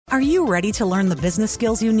Are you ready to learn the business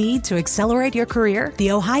skills you need to accelerate your career?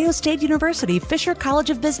 The Ohio State University Fisher College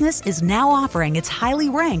of Business is now offering its highly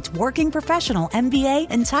ranked Working Professional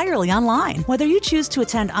MBA entirely online. Whether you choose to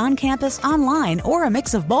attend on campus, online, or a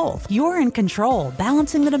mix of both, you're in control,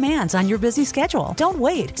 balancing the demands on your busy schedule. Don't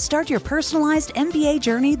wait. Start your personalized MBA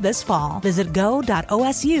journey this fall. Visit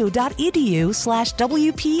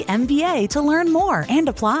go.osu.edu/WPMBA to learn more and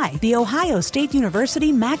apply. The Ohio State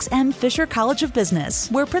University Max M. Fisher College of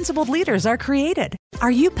Business, where principled leaders are created. Are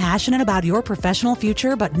you passionate about your professional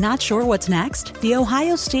future but not sure what's next? The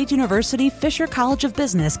Ohio State University Fisher College of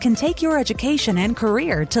Business can take your education and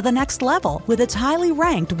career to the next level with its highly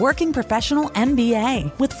ranked Working Professional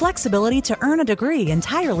MBA. With flexibility to earn a degree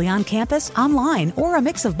entirely on campus, online, or a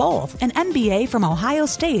mix of both, an MBA from Ohio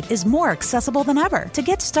State is more accessible than ever. To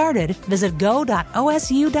get started, visit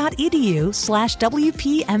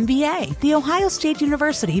go.osu.edu/WPMBA. The Ohio State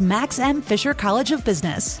University Max M. Fisher College of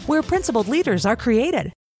Business, where principled leaders are created.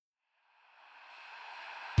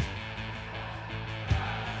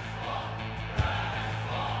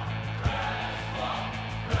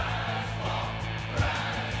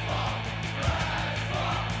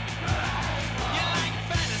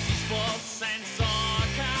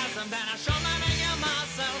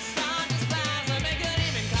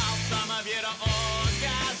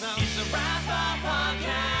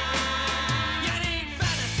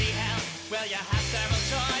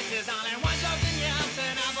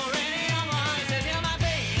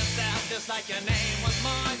 Like your name was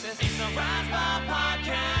Moses. It's a Razzball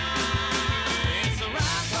Podcast. It's a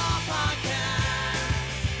Razzball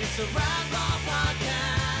Podcast. It's a Razzball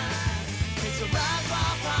Podcast. It's a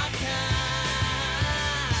Razzball Podcast.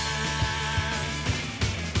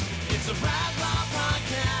 It's a Razzball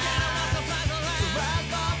Podcast. Get it off the puzzle. It's a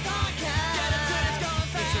Razzball Podcast. Get it to it's going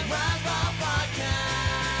fast. It's a Razzball Podcast.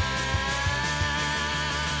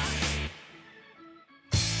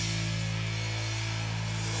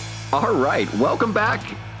 All right, welcome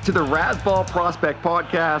back to the Razzball Prospect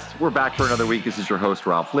Podcast. We're back for another week. This is your host,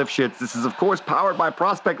 Ralph Lifshitz. This is, of course, powered by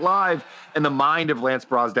Prospect Live and the mind of Lance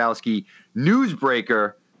Brozdowski,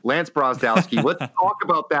 newsbreaker Lance Brozdowski. Let's talk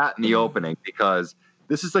about that in the opening, because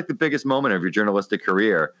this is like the biggest moment of your journalistic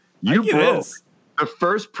career. You broke the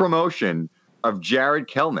first promotion of Jared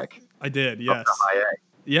Kelenic. I did, yes.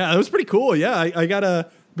 Yeah, it was pretty cool. Yeah, I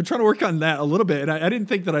been trying to work on that a little bit, and I didn't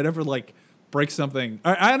think that I'd ever break something.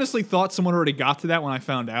 I honestly thought someone already got to that when I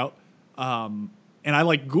found out. And I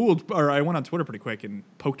Googled, or I went on Twitter pretty quick and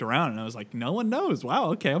poked around, and I was like, no one knows.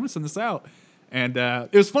 Wow, okay, I'm going to send this out. And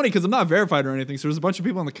it was funny because I'm not verified or anything, so there's a bunch of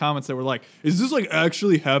people in the comments that were like, is this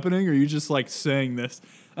actually happening, or are you just saying this?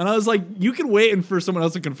 And I was like, you can wait and for someone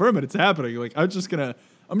else to confirm it. It's happening. I'm just gonna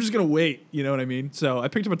wait, you know what I mean? So I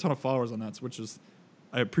picked up a ton of followers on that, which is,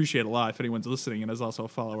 I appreciate a lot if anyone's listening and is also a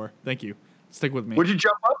follower. Thank you. Stick with me. What'd you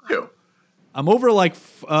jump up to? I'm over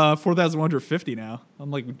 4,150 now.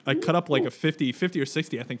 I cut up a 50 or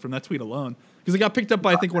 60, I think, from that tweet alone, because it got picked up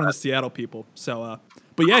by, I think, one of the Seattle people. So,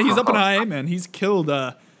 but yeah, he's up in high, man. He's killed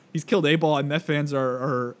A-ball, and Met fans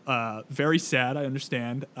are very sad. I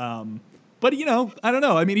understand. But I don't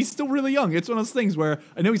know. I mean, he's still really young. It's one of those things where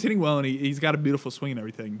I know he's hitting well and he's got a beautiful swing and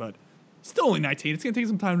everything, but still only 19. It's gonna take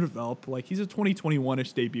some time to develop. He's a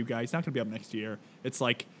 2021-ish debut guy. He's not gonna be up next year. It's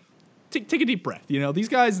Take a deep breath. These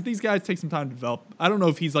guys take some time to develop. I don't know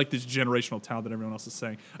if he's this generational talent that everyone else is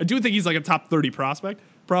saying. I do think he's a top 30 prospect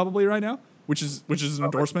probably right now, which is an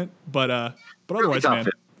endorsement. But otherwise, man,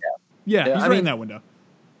 yeah, he's right in that window.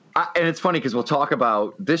 And it's funny because we'll talk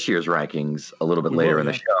about this year's rankings a little bit later in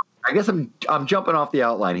the show. I guess I'm jumping off the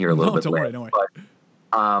outline here a little bit. Don't worry.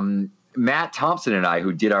 But Matt Thompson and I,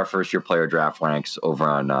 who did our first year player draft ranks over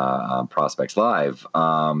on Prospects Live,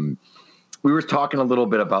 we were talking a little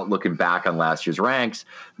bit about looking back on last year's ranks,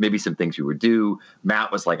 maybe some things we would do.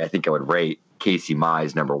 Matt was I think I would rate Casey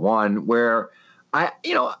Mize number one, where I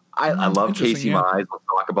love Casey Mize. We'll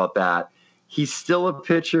talk about that. He's still a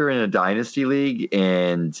pitcher in a dynasty league,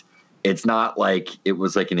 and it's not it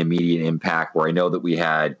was an immediate impact where I know that we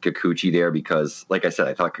had Kikuchi there because, like I said,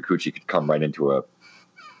 I thought Kikuchi could come right into a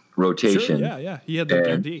rotation. Sure, yeah. He had the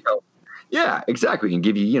guarantee. Yeah, exactly. And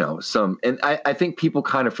give you, some, and I think people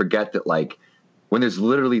kind of forget that when there's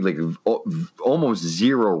literally almost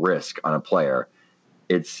zero risk on a player,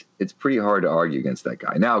 it's pretty hard to argue against that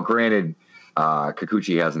guy. Now, granted,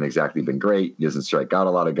 Kikuchi hasn't exactly been great. He doesn't strike out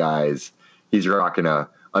a lot of guys. He's rocking a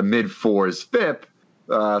mid-fours FIP,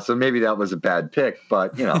 so maybe that was a bad pick.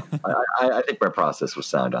 But, I think my process was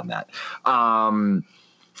sound on that.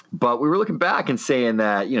 But we were looking back and saying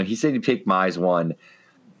that, he said he'd pick Mize one.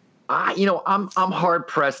 I'm hard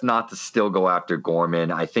pressed not to still go after Gorman.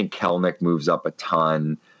 I think Kelenic moves up a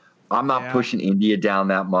ton. I'm not pushing India down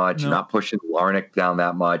that much. Not pushing Larnach down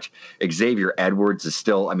that much. Xavier Edwards is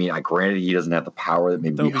still, I mean, granted he doesn't have the power that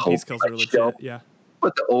maybe the we OBP hope skills are legit, yeah.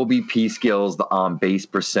 But the OBP skills, the on-base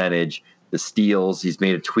percentage, the steals, he's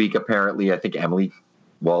made a tweak apparently. I think Emily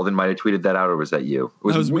Walden might have tweeted that out, or was that you?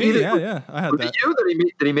 That was me, yeah. I had that. Was it you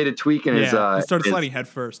that he made a tweak in his... he started sliding head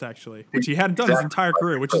first, actually, which he hadn't done his entire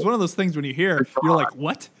career, which is one of those things when you hear, you're like,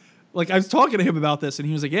 what? Like, I was talking to him about this, and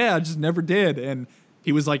he was like, yeah, I just never did, and...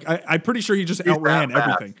 He was like, I'm pretty sure he just outran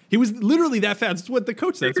everything. He was literally that fast. That's what the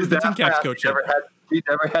coach said. That's what the team caps coach said. He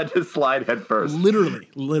never had to slide head first.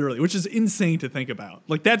 Literally, which is insane to think about.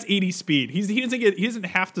 Like, that's 80 speed. He doesn't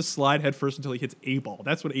have to slide head first until he hits a ball.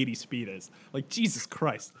 That's what 80 speed is. Like, Jesus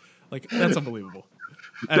Christ. Like, that's unbelievable.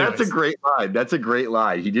 Anyways. That's a great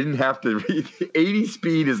line. He didn't have to. 80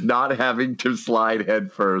 speed is not having to slide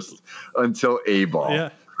head first until a ball. Yeah.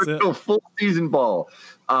 Until full season ball.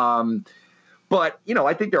 But,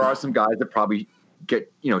 I think there are some guys that probably get,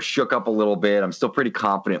 shook up a little bit. I'm still pretty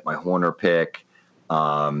confident in my Horner pick.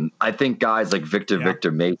 I think guys like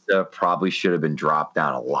Victor Mesa probably should have been dropped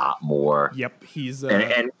down a lot more. Yep. He's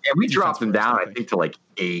and we dropped him down, I think, to like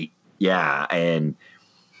 8. Yeah. And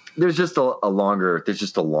there's just a longer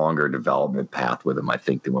development path with him, I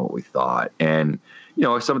think, than what we thought. And,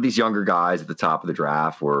 some of these younger guys at the top of the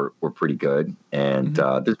draft were pretty good. And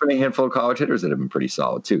there's been a handful of college hitters that have been pretty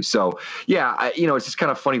solid too. So, yeah, it's just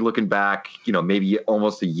kind of funny looking back, maybe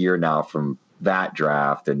almost a year now from that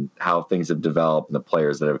draft and how things have developed and the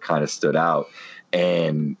players that have kind of stood out.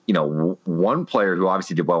 And, one player who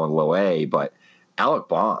obviously did well in low A, but Alec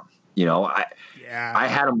Vaughn, I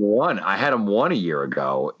had him one a year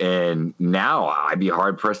ago, and now I'd be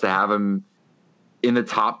hard pressed to have him in the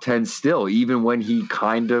top 10 still, even when he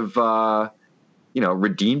kind of,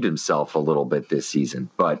 redeemed himself a little bit this season.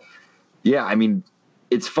 But yeah, I mean,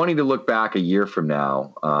 it's funny to look back a year from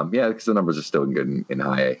now. Because the numbers are still good in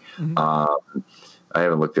high A. Mm-hmm. I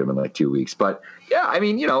haven't looked at them in like 2 weeks, but yeah, I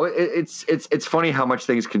mean, it's funny how much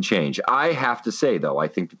things can change. I have to say though, I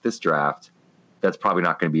think that this draft, that's probably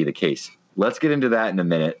not going to be the case. Let's get into that in a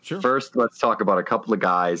minute. Sure. First, let's talk about a couple of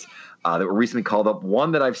guys that were recently called up.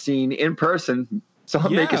 One that I've seen in person.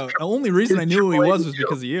 The only reason I knew who he was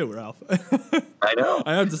because of you, Ralph. I know.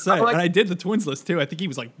 I have to say, and I did the Twins list too. I think he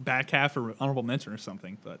was like back half or honorable mention or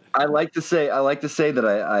something. But I like to say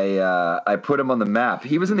that I put him on the map.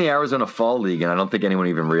 He was in the Arizona Fall League, and I don't think anyone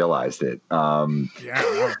even realized it. No,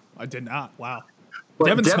 I did not. Wow.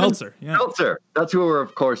 Devin Smeltzer. Yeah. Smeltzer. That's who we're,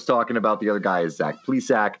 of course, talking about. The other guy is Zach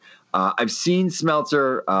Plesac. I've seen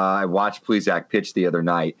Smeltzer. I watched Plesac pitch the other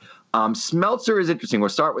night. Smeltzer is interesting. We'll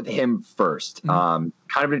start with him first. Mm-hmm.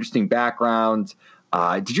 Kind of an interesting background.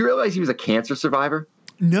 Did you realize he was a cancer survivor?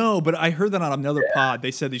 No, but I heard that on another pod.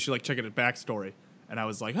 They said they should check out his backstory. And I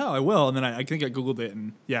was like, oh, I will. And then I think I Googled it.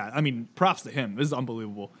 And yeah, I mean, props to him. This is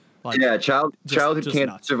unbelievable. Childhood cancer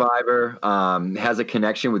nuts. Survivor, has a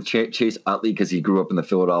connection with Chase Utley because he grew up in the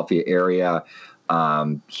Philadelphia area.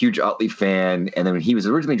 Huge Utley fan. And then when he was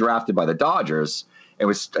originally drafted by the Dodgers, it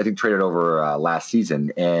was, I think, traded over last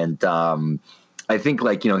season. And I think,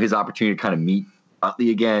 his opportunity to kind of meet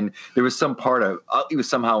Utley again, there was some part of Utley was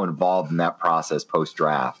somehow involved in that process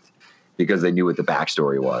post-draft because they knew what the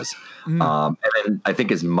backstory was. And then I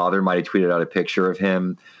think his mother might have tweeted out a picture of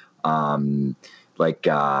him with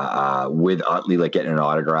Utley, getting an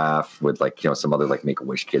autograph with some other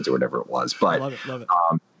Make-A-Wish kids or whatever it was. But love it.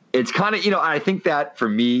 It's kind of, I think that for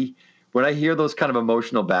me, when I hear those kind of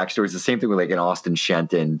emotional backstories, the same thing with an Austin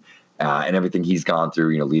Shenton and everything he's gone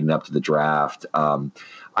through, leading up to the draft.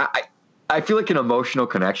 I feel like an emotional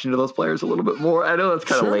connection to those players a little bit more. I know that's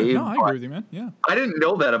kind of lame. No, I agree with you, man. Yeah. I didn't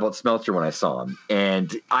know that about Smeltzer when I saw him.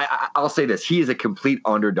 And I'll say this. He is a complete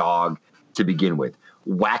underdog to begin with.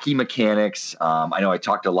 Wacky mechanics. I know I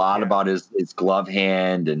talked a lot about his glove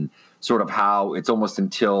hand and sort of how it's almost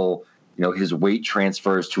until his weight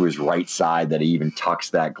transfers to his right side that he even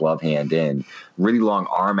tucks that glove hand in. Really long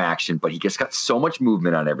arm action, but he just got so much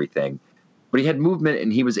movement on everything. But he had movement,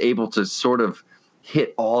 and he was able to sort of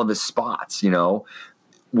hit all of his spots. William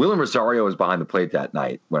Rosario was behind the plate that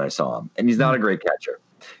night when I saw him, and he's not a great catcher.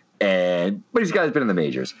 But he's been in the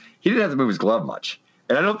majors. He didn't have to move his glove much.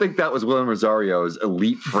 And I don't think that was William Rosario's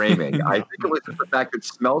elite framing. I think it was the fact that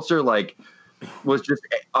Smeltzer, was just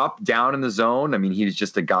up, down in the zone. I mean, he was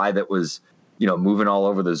just a guy that was, moving all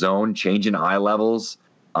over the zone, changing eye levels,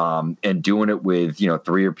 and doing it with,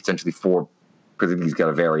 3 or potentially 4, because I think he's got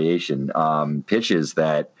a variation, pitches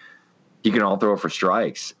that he can all throw for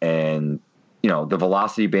strikes. And, the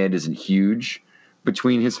velocity band isn't huge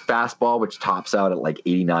between his fastball, which tops out at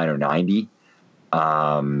 89 or 90.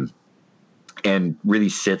 and really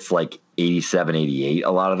sits like 87, 88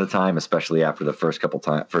 a lot of the time, especially after the first time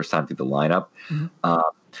through the lineup.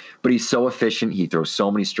 But he's so efficient. He throws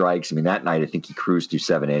so many strikes. I mean, that night, I think he cruised through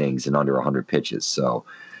 7 innings and under 100 pitches. So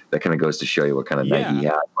that kind of goes to show you what kind of night he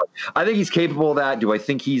had. But I think he's capable of that. Do I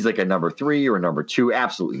think he's like a number 3 or a number 2?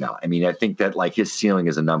 Absolutely not. I mean, I think that like his ceiling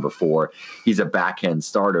is a number 4. He's a back-end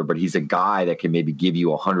starter, but he's a guy that can maybe give you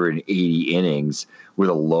 180 innings with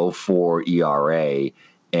a low 4 ERA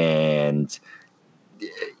and,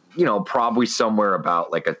 you know, probably somewhere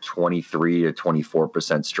about like a 23 to 24%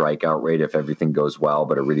 strikeout rate if everything goes well,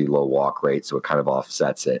 but a really low walk rate. So it kind of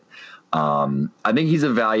offsets it. I think he's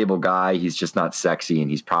a valuable guy. He's just not sexy,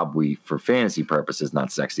 and he's probably, for fantasy purposes,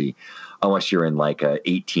 not sexy unless you're in like a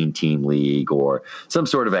 18-team league or some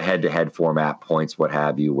sort of a head-to-head format, points, what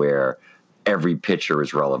have you, where every pitcher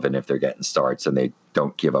is relevant if they're getting starts and they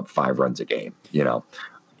don't give up 5 runs a game, you know?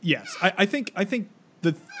 Yes. I think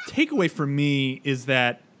the takeaway for me is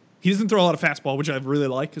that he doesn't throw a lot of fastball, which I really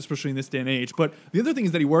like, especially in this day and age. But the other thing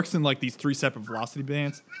is that he works in like these 3 separate velocity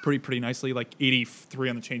bands pretty nicely, like 83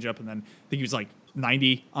 on the changeup, and then I think he was like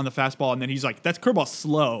 90 on the fastball, and then he's like, that's curveball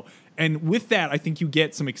slow. And with that, I think you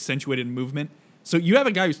get some accentuated movement. So you have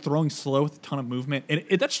a guy who's throwing slow with a ton of movement, and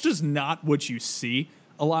that's just not what you see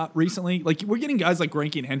a lot recently. Like, we're getting guys like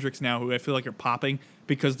Greinke and Hendricks now who I feel like are popping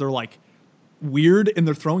because they're like weird and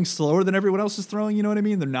they're throwing slower than everyone else is throwing, you know what I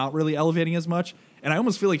mean? They're not really elevating as much. And I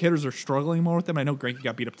almost feel like hitters are struggling more with them. I know Greinke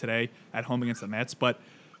got beat up today at home against the Mets, but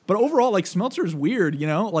overall, like, Smeltzer is weird, you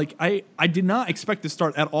know? Like, I did not expect to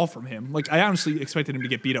start at all from him. Like, I honestly expected him to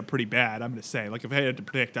get beat up pretty bad, I'm going to say. Like, if I had to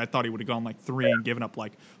predict, I thought he would have gone like 3 and given up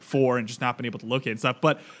like 4 and just not been able to look at and stuff.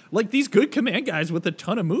 But like, these good command guys with a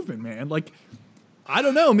ton of movement, man, like, I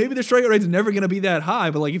don't know, maybe the strikeout rate's never going to be that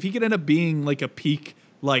high, but like, if he could end up being like a peak,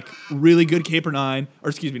 like really good K per 9, or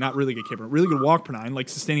excuse me, not really good K per 9, really good walk per 9, like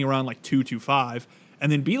sustaining around like 2.25,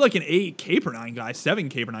 and then be like an 8 K per 9 guy, 7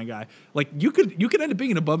 K per 9 guy. Like, you could end up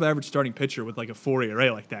being an above average starting pitcher with like a 4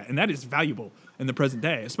 ERA like that, and that is valuable in the present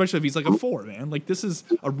day, especially if he's like a 4, man. Like, this is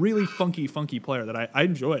a really funky player that I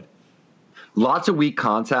enjoyed. Lots of weak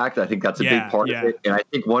contact. I think that's a big part of it. And I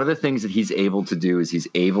think one of the things that he's able to do is he's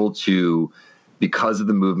able to, because of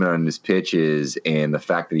the movement on his pitches and the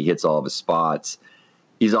fact that he hits all of his spots,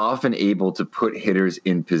 he's often able to put hitters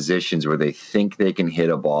in positions where they think they can hit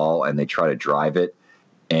a ball and they try to drive it.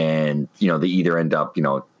 And, you know, they either end up, you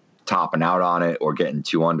know, topping out on it or getting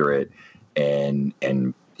 2 under it and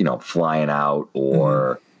you know, flying out,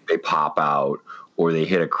 or they pop out, or they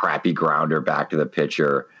hit a crappy grounder back to the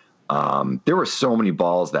pitcher. There were so many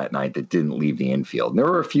balls that night that didn't leave the infield. And there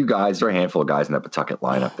were a handful of guys in that Pawtucket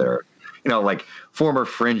lineup that are, you know, like former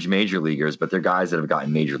fringe major leaguers, but they're guys that have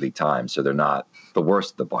gotten major league time, so they're not the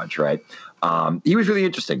worst of the bunch, right? He was really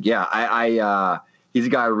interesting. Yeah, he's a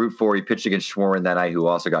guy I root for. He pitched against Schwarren that night, who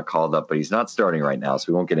also got called up, but he's not starting right now,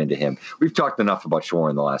 so we won't get into him. We've talked enough about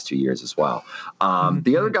Schwarren the last 2 years as well.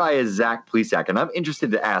 The other guy is Zach Plesac, and I'm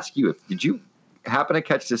interested to ask you, did you happen to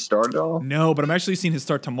catch this start at all? No, but I'm actually seeing his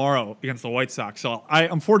start tomorrow against the White Sox, so I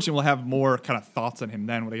unfortunately will have more kind of thoughts on him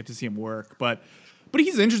then when I get to see him work, but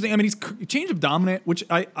he's interesting. I mean, he's changeup dominant, which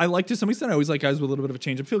I like to some extent. I always like guys with a little bit of a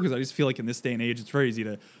changeup feel because I just feel like in this day and age, it's very easy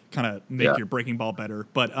to kind of make your breaking ball better.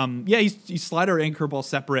 But yeah, he's slider and curveball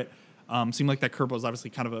separate. Seemed like that curveball was obviously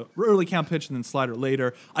kind of a early count pitch and then slider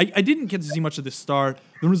later. I didn't get to see much of this start.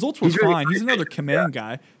 The results were fine. He's another command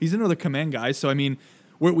guy. So I mean,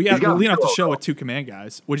 we'll lean off the show with 2 command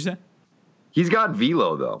guys. What'd you say? He's got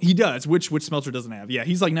velo, though. He does, which Smeltzer doesn't have. Yeah,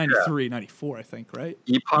 he's like 93, 94, I think, right?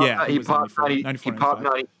 He popped 90. I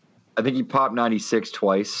think he popped 96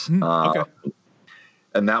 twice. Okay.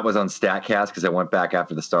 And that was on StatCast because I went back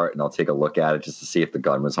after the start and I'll take a look at it just to see if the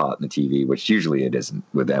gun was hot in the TV, which usually it isn't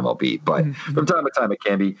with MLB, but from time to time it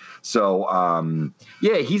can be. So,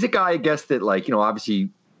 yeah, he's a guy, I guess, that, like, you know, obviously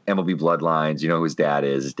MLB bloodlines, you know who his dad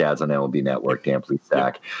is. His dad's on MLB Network, Dan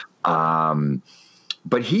Plesac.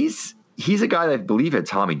 But he's a guy that I believe had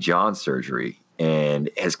Tommy John surgery and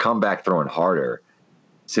has come back throwing harder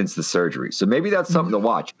since the surgery. So maybe that's something to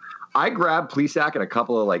watch. I grabbed Plesac in a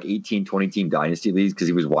couple of like 18, 20 team dynasty leagues because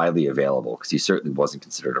he was widely available, because he certainly wasn't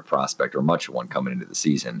considered a prospect or much of one coming into the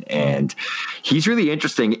season. And he's really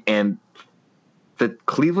interesting. And the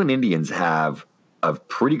Cleveland Indians have a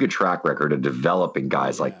pretty good track record of developing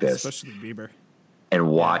guys like this. Especially Bieber. And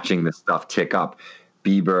watching the stuff tick up.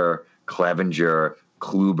 Bieber, Clevenger,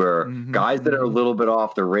 Kluber, guys that are a little bit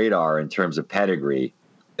off the radar in terms of pedigree,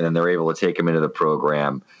 and then they're able to take them into the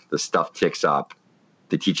program. The stuff ticks up.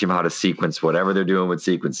 They teach him how to sequence whatever they're doing with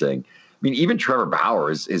sequencing. I mean, even Trevor Bauer,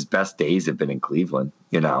 his best days have been in Cleveland,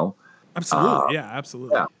 you know? Absolutely.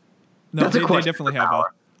 Absolutely. Yeah. No, they definitely have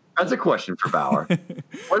That's a question for Bauer.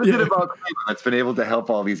 What is it about Cleveland that's been able to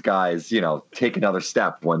help all these guys, take another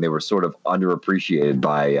step when they were sort of underappreciated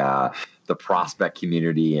by the prospect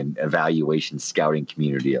community and evaluation scouting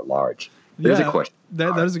community at large? There's a question.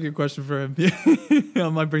 That is a good question for him. I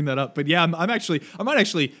might bring that up, but yeah, I might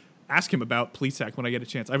actually ask him about Plesac when I get a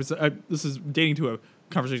chance. This is dating to a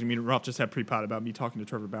conversation me and Ralph just had pre-pod about me talking to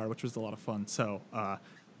Trevor Bauer, which was a lot of fun. So I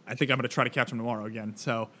think I'm going to try to catch him tomorrow again.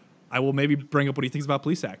 So I will maybe bring up what he thinks about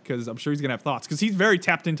Plesac, because I'm sure he's going to have thoughts, because he's very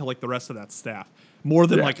tapped into like the rest of that staff more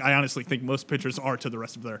than like I honestly think most pitchers are to the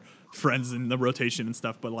rest of their friends in the rotation and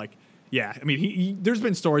stuff. But like, yeah, I mean, there's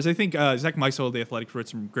been stories. I think Zach Meisel of The Athletic wrote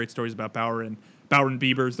some great stories about Bauer and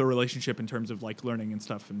Bieber's, their relationship in terms of like learning and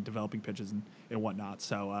stuff and developing pitches and whatnot.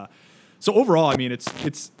 So overall, I mean,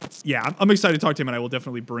 it's I'm excited to talk to him, and I will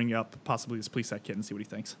definitely bring up possibly this Plesac kid and see what he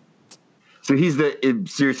thinks. So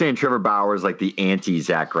so you're saying Trevor Bauer is like the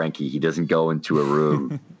anti-Zach Greinke. He doesn't go into a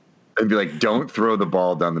room and be like, don't throw the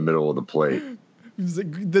ball down the middle of the plate.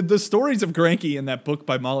 The stories of Greinke in that book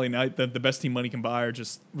by Molly Knight, the best team money can buy,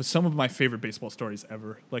 was some of my favorite baseball stories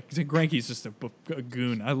ever. Like, Greinke's just a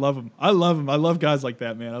goon. I love him. I love guys like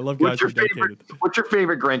that, man. I love guys who are dedicated. What's your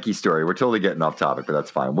favorite Greinke story? We're totally getting off topic, but that's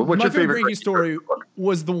fine. What's my your favorite Greinke story?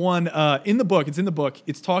 Was the one in the book. It's in the book.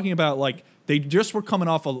 It's talking about like they just were coming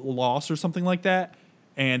off a loss or something like that,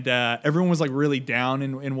 and everyone was like really down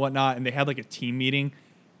and whatnot, and they had like a team meeting,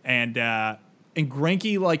 and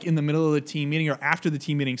Greinke, like in the middle of the team meeting or after the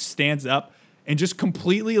team meeting, stands up and just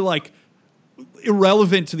completely like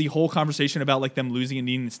irrelevant to the whole conversation about like them losing and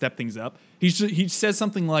needing to step things up. He says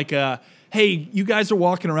something like, "Hey, you guys are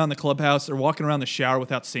walking around the clubhouse or walking around the shower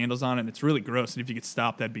without sandals on, and it's really gross. And if you could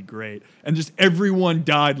stop, that'd be great." And just everyone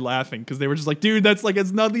died laughing because they were just like, "Dude, that's like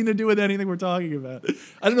it's nothing to do with anything we're talking about."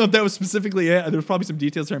 I don't know if that was specifically it. There's probably some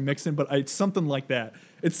details here mixed in, but it's something like that.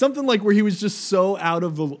 It's something like where he was just so out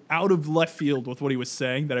of left field with what he was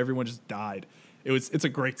saying that everyone just died. It's a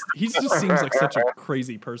great. He just seems like such a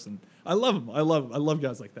crazy person. I love him. I love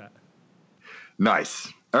guys like that.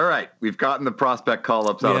 Nice. All right, we've gotten the prospect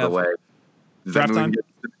call-ups out of the way. Does draft time?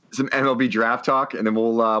 Some MLB draft talk, and then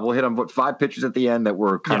we'll hit on 5 pitchers at the end that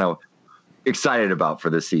we're kind of excited about for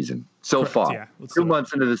this season. So far, 2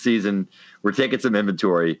 months into the season, we're taking some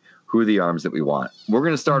inventory. Who are the arms that we want? We're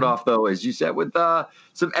going to start off, though, as you said, with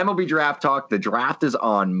some MLB draft talk. The draft is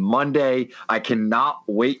on Monday. I cannot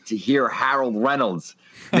wait to hear Harold Reynolds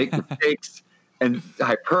make mistakes and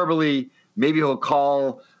hyperbole. Maybe he'll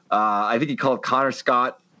call I think he called Connor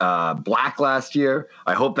Scott black last year.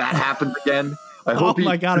 I hope that happens again. I hope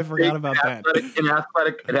my God, I forgot about that.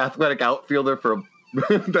 An athletic outfielder for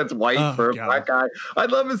that's white for a black guy.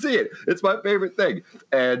 I'd love to see it. It's my favorite thing.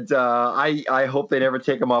 And I hope they never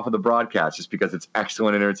take him off of the broadcast just because it's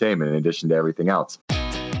excellent entertainment in addition to everything else.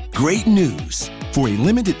 Great news. For a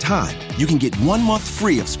limited time, you can get 1 month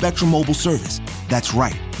free of Spectrum Mobile service. That's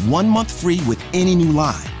right, 1 month free with any new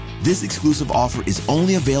line. This exclusive offer is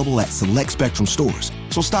only available at select Spectrum stores.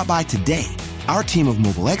 So stop by today. Our team of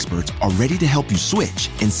mobile experts are ready to help you switch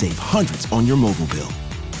and save hundreds on your mobile bill.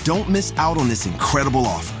 Don't miss out on this incredible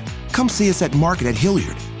offer. Come see us at Market at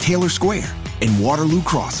Hilliard, Taylor Square, and Waterloo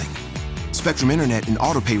Crossing. Spectrum Internet and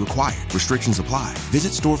auto pay required. Restrictions apply.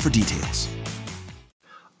 Visit store for details.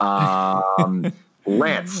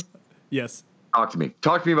 Lance. Yes. Talk to me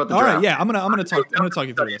about the draft. All right, yeah, I'm gonna talk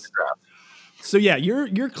you through this. So yeah,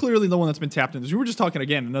 you're clearly the one that's been tapped into this. We were just talking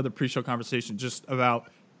again, another pre-show conversation just about.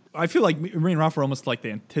 I feel like me and Ralph are almost like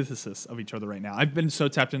the antithesis of each other right now. I've been so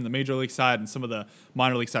tapped into the major league side and some of the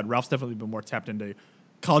minor league side. Ralph's definitely been more tapped into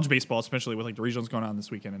college baseball, especially with like the regionals going on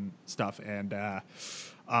this weekend and stuff, and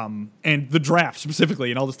the draft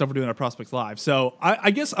specifically and all the stuff we're doing at Prospects Live. So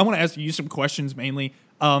I guess I want to ask you some questions mainly,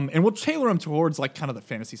 and we'll tailor them towards like kind of the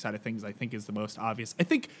fantasy side of things. I think is the most obvious. I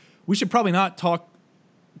think we should probably not talk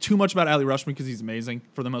too much about Adely Rutschman because he's amazing.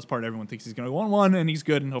 For the most part, everyone thinks he's going to go 1-1 and he's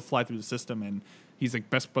good and he'll fly through the system and he's like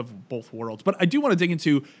best of both worlds. But I do want to dig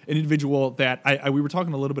into an individual that we were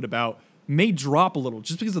talking a little bit about may drop a little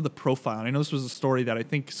just because of the profile. And I know this was a story that I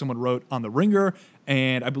think someone wrote on The Ringer,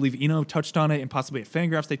 and I believe Eno touched on it, and possibly at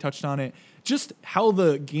Fangraphs they touched on it. Just how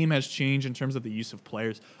the game has changed in terms of the use of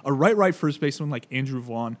players. A right first baseman like Andrew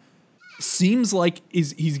Vaughn seems like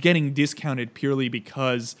he's getting discounted purely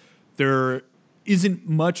because there isn't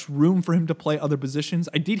much room for him to play other positions.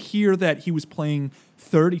 I did hear that he was playing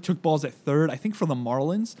third. He took balls at third, I think for the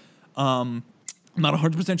Marlins. I'm not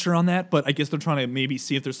 100% sure on that, but I guess they're trying to maybe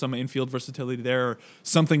see if there's some infield versatility there or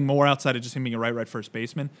something more outside of just him being a right first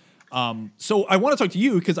baseman. So I want to talk to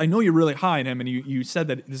you because I know you're really high on him, and you said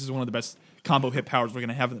that this is one of the best combo hit powers we're going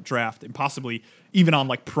to have in the draft, and possibly even on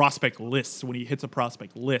like prospect lists when he hits a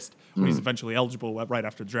prospect list when he's eventually eligible right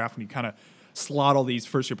after the draft, when you kind of slot all these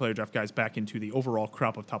first-year player draft guys back into the overall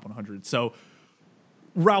crop of top 100. So,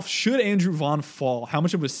 Ralph, should Andrew Vaughn fall? How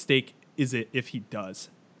much of a stake is it if he does?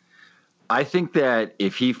 I think that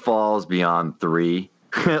if he falls beyond 3,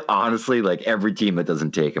 honestly, like every team that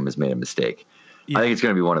doesn't take him has made a mistake. Yeah. I think it's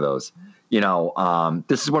going to be one of those.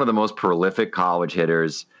 This is one of the most prolific college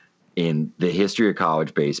hitters in the history of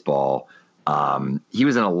college baseball. He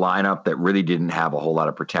was in a lineup that really didn't have a whole lot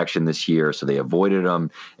of protection this year, so they avoided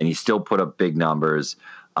him, and he still put up big numbers.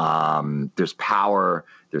 There's power,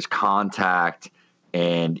 there's contact,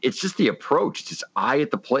 and it's just the approach. It's just eye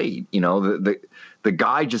at the plate. The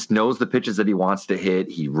guy just knows the pitches that he wants to hit.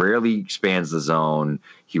 He rarely expands the zone.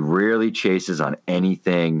 He rarely chases on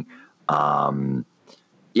anything. I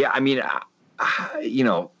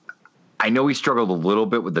know he struggled a little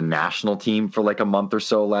bit with the national team for like a month or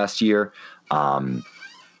so last year.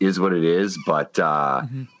 Is what it is. But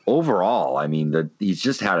overall, I mean, he's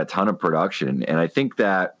just had a ton of production. And I think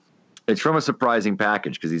that it's from a surprising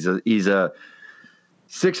package because he's a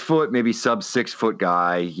 6 foot, maybe sub 6 foot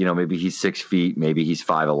guy. Maybe he's 6 feet, maybe he's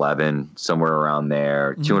 5'11", somewhere around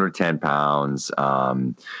there, 210 pounds.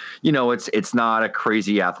 It's not a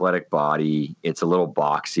crazy athletic body. It's a little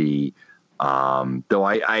boxy. Though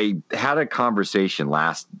I had a conversation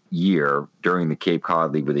last year during the Cape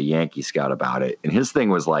Cod League with a Yankee scout about it. And his thing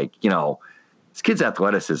was like, this kid's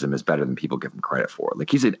athleticism is better than people give him credit for. Like,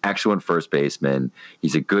 he's an excellent first baseman.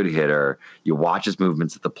 He's a good hitter. You watch his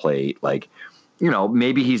movements at the plate. Like,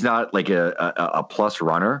 maybe he's not like a plus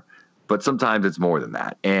runner, but sometimes it's more than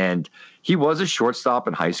that. And he was a shortstop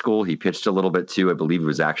in high school. He pitched a little bit too. I believe he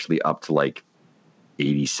was actually up to like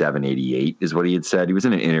 87, 88 is what he had said. He was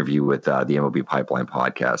in an interview with the MLB Pipeline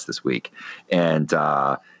podcast this week. And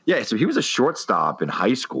so he was a shortstop in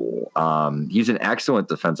high school. He's an excellent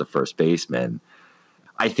defensive first baseman.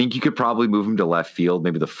 I think you could probably move him to left field.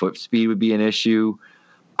 Maybe the foot speed would be an issue.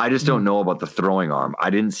 I just don't know about the throwing arm. I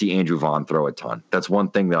didn't see Andrew Vaughn throw a ton. That's one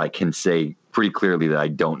thing that I can say pretty clearly that I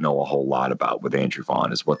don't know a whole lot about with Andrew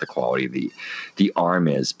Vaughn is what the quality of the arm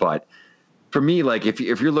is. But for me, like if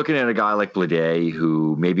you're looking at a guy like Bleday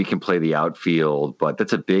who maybe can play the outfield, but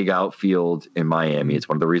that's a big outfield in Miami. It's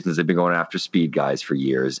one of the reasons they've been going after speed guys for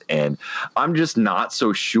years. And I'm just not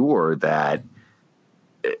so sure that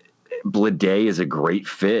Bleday is a great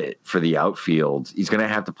fit for the outfield. He's going to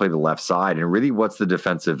have to play the left side. And really, what's the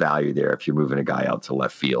defensive value there if you're moving a guy out to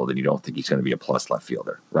left field and you don't think he's going to be a plus left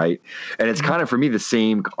fielder, right? And it's kind of, for me, the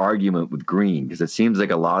same argument with Greene, because it seems like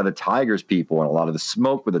a lot of the Tigers people and a lot of the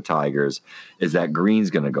smoke with the Tigers is that Greene's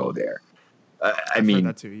going to go there. I mean,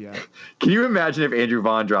 that too, yeah. Can you imagine if Andrew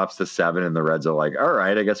Vaughn drops to 7 and the Reds are like, all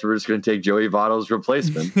right, I guess we're just going to take Joey Votto's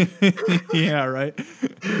replacement. Yeah, right.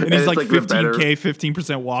 And he's like 15K,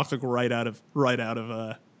 15% walk, like right out of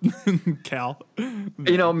Cal.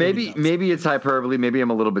 Maybe it's hyperbole. Maybe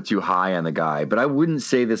I'm a little bit too high on the guy, but I wouldn't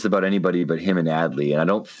say this about anybody but him and Adely. And I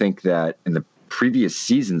don't think that in the previous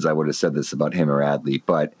seasons I would have said this about him or Adely,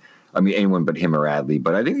 but I mean, anyone but him or Adely.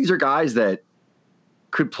 But I think these are guys that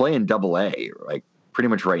could play in Double-A, like pretty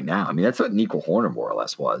much right now. I mean, that's what Nico Horner more or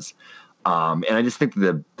less was. And I just think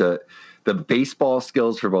the baseball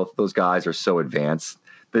skills for both of those guys are so advanced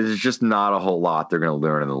that there's just not a whole lot they're going to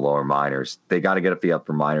learn in the lower minors. They got to get up the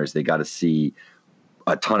upper minors. They got to see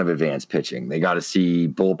a ton of advanced pitching. They got to see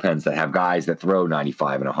bullpens that have guys that throw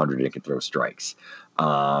 95 and 100 and can throw strikes.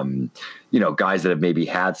 Guys that have maybe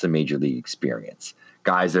had some major league experience.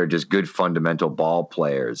 Guys that are just good fundamental ball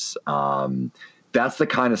players. That's the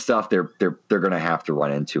kind of stuff they're going to have to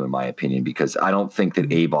run into, in my opinion, because I don't think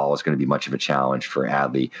that A-ball is going to be much of a challenge for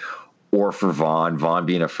Adely or for Vaughn. Vaughn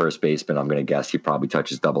being a first baseman, I'm going to guess he probably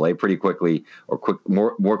touches Double-A pretty quickly, or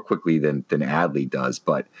more quickly than Adely does.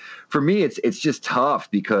 But for me, it's just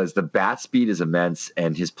tough because the bat speed is immense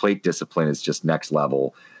and his plate discipline is just next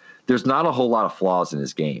level. There's not a whole lot of flaws in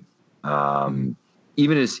his game. Even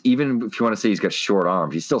if you want to say he's got short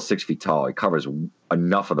arms, he's still 6 feet tall. He covers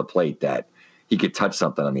enough of the plate that he could touch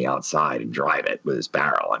something on the outside and drive it with his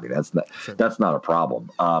barrel. I mean, that's not a problem.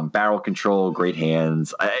 Barrel control, great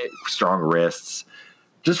hands, strong wrists.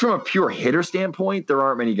 Just from a pure hitter standpoint, there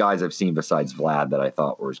aren't many guys I've seen besides Vlad that I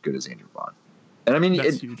thought were as good as Andrew Vaughn. And I mean,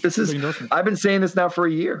 I've been saying this now for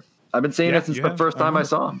a year. I've been saying it since the first time I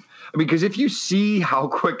saw him. I mean, because if you see how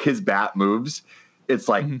quick his bat moves, it's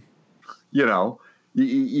like, you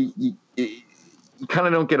kind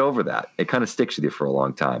of don't get over that. It kind of sticks with you for a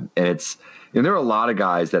long time. And there are a lot of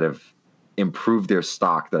guys that have improved their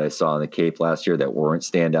stock that I saw in the Cape last year that weren't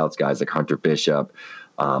standouts, guys like Hunter Bishop,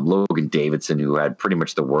 Logan Davidson, who had pretty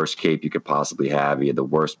much the worst Cape you could possibly have. He had the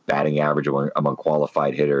worst batting average among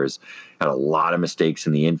qualified hitters, had a lot of mistakes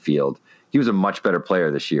in the infield. He was a much better player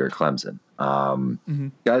this year at Clemson.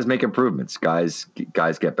 Guys make improvements. Guys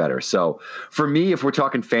get better. So for me, if we're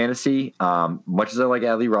talking fantasy, much as I like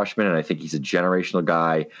Adely Rutschman, and I think he's a generational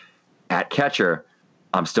guy at catcher,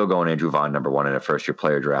 I'm still going Andrew Vaughn #1 in a first-year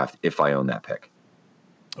player draft if I own that pick.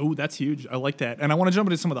 Oh, that's huge. I like that. And I want to jump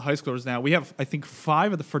into some of the high schoolers now. We have, I think,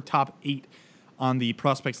 5 of the top 8 on the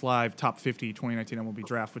Prospects Live Top 50 2019 MLB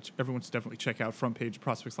Draft, which everyone should definitely check out, front page,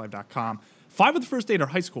 prospectslive.com. 5 of the first 8 are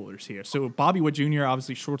high schoolers here. So Bobby Witt Jr.,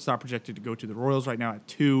 obviously shortstop, projected to go to the Royals right now at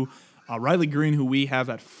 2. Riley Greene, who we have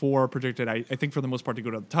at 4, projected, I think for the most part, to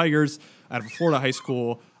go to the Tigers out of a Florida high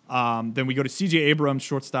school. Then we go to C.J. Abrams,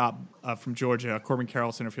 shortstop from Georgia, Corbin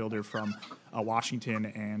Carroll, center fielder from Washington,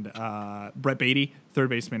 and Brett Beatty, third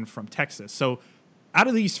baseman from Texas. So out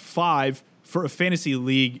of these 5 for a fantasy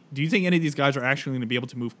league, do you think any of these guys are actually going to be able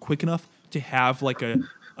to move quick enough to have like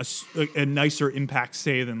a nicer impact,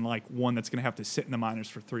 say, than like one that's going to have to sit in the minors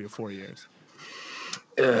for 3 or 4 years?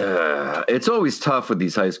 It's always tough with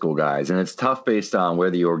these high school guys, and it's tough based on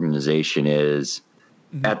where the organization is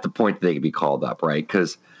at the point that they can be called up, right?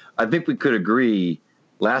 Because I think we could agree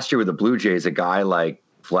last year with the Blue Jays, a guy like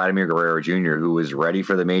Vladimir Guerrero Jr., who was ready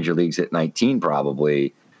for the major leagues at 19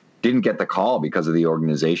 probably, didn't get the call because of the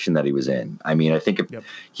organization that he was in. I mean, I think if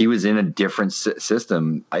he was in a different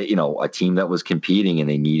system, a team that was competing and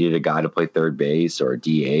they needed a guy to play third base or a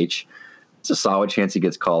DH, it's a solid chance he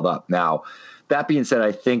gets called up. Now, that being said,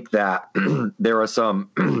 I think that there are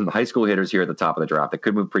some high school hitters here at the top of the draft that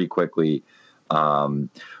could move pretty quickly.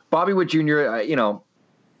 Bobby Witt Jr.,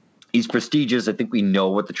 he's prestigious. I think we know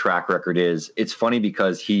what the track record is. It's funny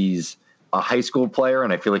because he's a high school player,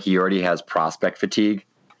 and I feel like he already has prospect fatigue.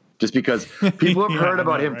 Just because people have heard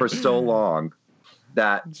about him for so long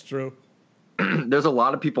that it's true. There's a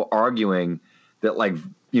lot of people arguing that, like,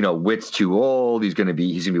 Witt's too old. He's gonna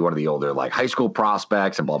be one of the older like high school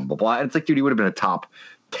prospects and blah blah blah. And it's like, dude, he would have been a top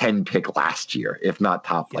 10 pick last year, if not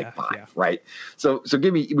top 5, right? So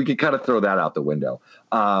we could kind of throw that out the window.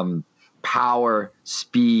 Power,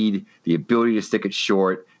 speed, the ability to stick it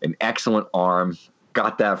short, an excellent arm.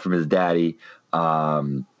 Got that from his daddy.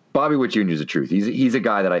 Bobby Witt Jr. is the truth. He's a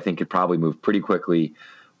guy that I think could probably move pretty quickly,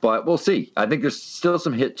 but we'll see. I think there's still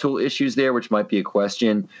some hit tool issues there, which might be a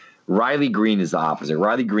question. Riley Greene is the opposite.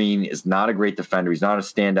 Riley Greene is not a great defender. He's not a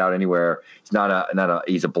standout anywhere.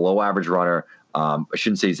 He's a below average runner. I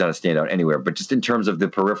shouldn't say he's not a standout anywhere, but just in terms of the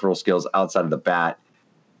peripheral skills outside of the bat,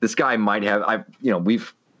 this guy might have.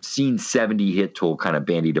 We've seen 70 hit tool kind of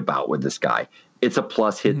bandied about with this guy. It's a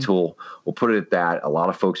plus hit tool. We'll put it at that. A lot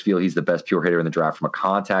of folks feel he's the best pure hitter in the draft from a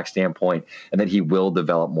contact standpoint, and that he will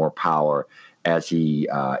develop more power as he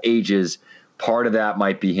ages. Part of that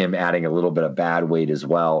might be him adding a little bit of bad weight as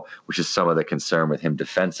well, which is some of the concern with him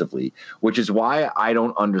defensively, which is why I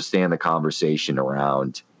don't understand the conversation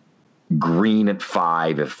around Greene at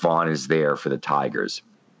 5 if Vaughn is there for the Tigers.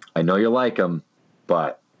 I know you like him,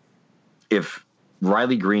 but if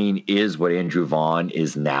Riley Greene is what Andrew Vaughn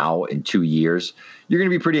is now in 2 years, you're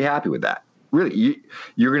going to be pretty happy with that. Really,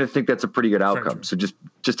 you're going to think that's a pretty good outcome. So just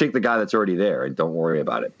take the guy that's already there and don't worry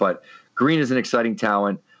about it. But Greene is an exciting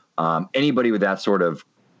talent. Anybody with that sort of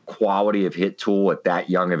quality of hit tool at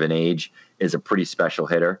that young of an age is a pretty special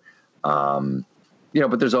hitter.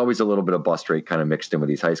 But there's always a little bit of bust rate kind of mixed in with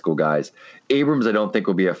these high school guys. Abrams, I don't think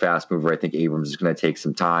will be a fast mover. I think Abrams is going to take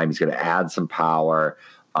some time. He's going to add some power.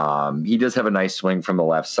 He does have a nice swing from the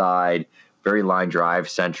left side, very line drive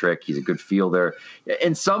centric. He's a good fielder.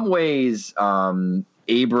 In some ways,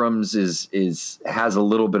 Abrams has a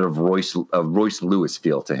little bit of Royce Lewis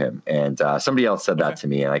feel to him. And somebody else said that to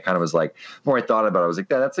me, and I kind of was like, the more I thought about it, I was like,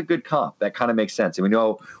 that's a good comp. That kind of makes sense. And we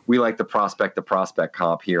know we like the prospect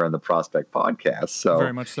comp here on the Prospect Podcast. So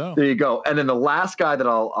very much so. There you go. And then the last guy that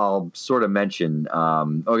I'll sort of mention,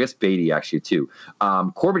 I guess Beatty actually too.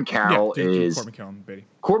 Corbin Carroll is Corbin Carroll and Beatty.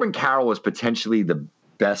 Corbin Carroll is potentially the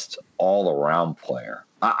best all-around player.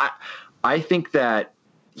 I think that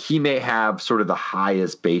he may have sort of the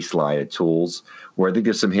highest baseline of tools, where I think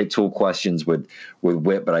there's some hit tool questions with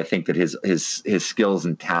Witt, but I think that his skills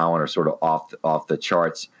and talent are sort of off the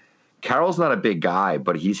charts. Carroll's not a big guy,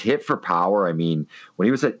 but he's hit for power. I mean, when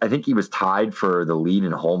he was I think he was tied for the lead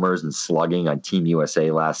in homers and slugging on Team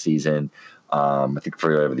USA last season. I think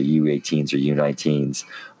for the U18s or U19s.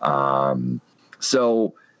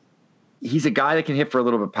 So he's a guy that can hit for a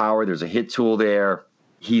little bit of power. There's a hit tool there.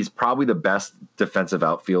 He's probably the best defensive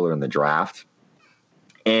outfielder in the draft.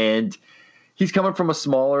 And he's coming from a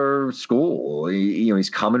smaller school. He's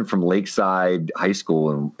coming from Lakeside High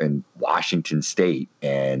School in Washington State,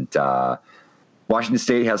 and Washington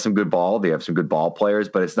State has some good ball. They have some good ball players,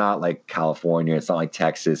 but it's not like California. It's not like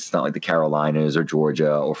Texas. It's not like the Carolinas or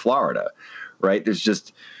Georgia or Florida, right?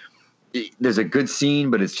 There's a good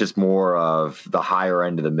scene, but it's just more of the higher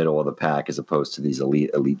end of the middle of the pack as opposed to these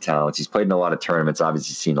elite talents. He's played in a lot of tournaments,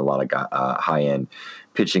 obviously seen a lot of high-end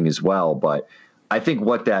pitching as well. But I think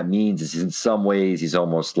what that means is in some ways he's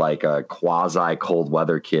almost like a quasi cold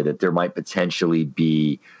weather kid, that there might potentially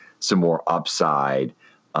be some more upside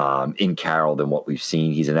in Carroll than what we've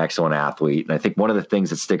seen. He's an excellent athlete. And I think one of the things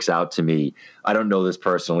that sticks out to me, I don't know this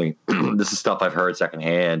personally, this is stuff I've heard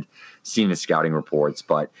secondhand, seen in scouting reports,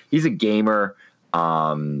 but he's a gamer,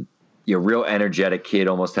 real energetic kid,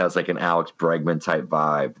 almost has like an Alex Bregman type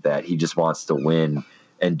vibe, that he just wants to win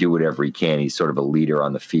and do whatever he can. He's sort of a leader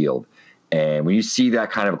on the field. And when you see that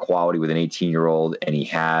kind of quality with an 18-year-old and he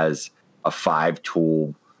has a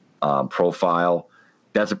 5-tool profile,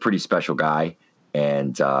 that's a pretty special guy.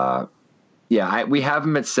 And we have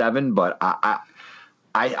him at 7, but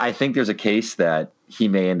I think there's a case that he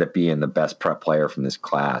may end up being the best prep player from this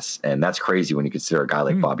class. And that's crazy when you consider a guy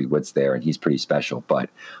like Bobby Witt's there, and he's pretty special. But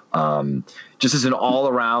just as an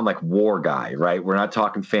all-around like war guy, right? We're not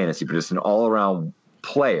talking fantasy, but just an all-around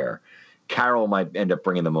player, Carroll might end up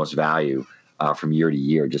bringing the most value from year to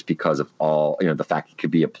year, just because of the fact he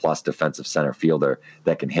could be a plus defensive center fielder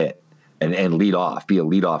that can hit and lead off, be a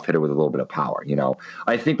leadoff hitter with a little bit of power.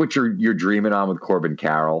 I think what you're dreaming on with Corbin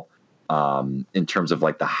Carroll, in terms of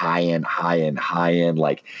like the high end,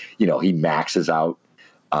 like, he maxes out,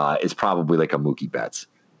 is probably like a Mookie Betts.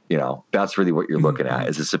 That's really what you're looking at,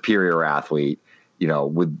 is a superior athlete,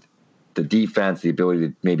 with the defense, the ability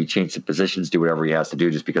to maybe change the positions, do whatever he has to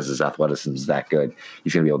do just because his athleticism is that good.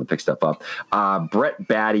 He's going to be able to pick stuff up. Brett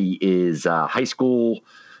Baty is high school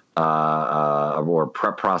or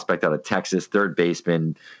prep prospect out of Texas, third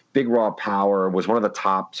baseman, big raw power, was one of the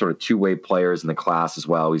top sort of two-way players in the class as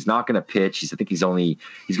well. He's not going to pitch. I think he's going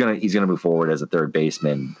to move forward as a third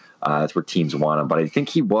baseman. That's where teams want him. But I think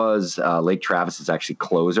he was Lake Travis's actually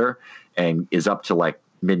closer and is up to like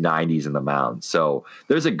mid-90s in the mound. So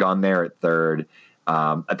there's a gun there at third.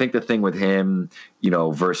 I think the thing with him,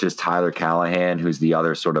 versus Tyler Callahan, who's the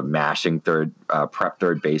other sort of mashing prep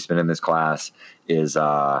third baseman in this class, is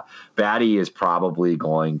Batty is probably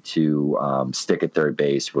going to stick at third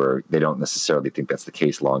base, where they don't necessarily think that's the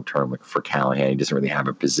case long term. Like for Callahan, he doesn't really have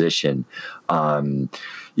a position. I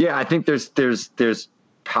think there's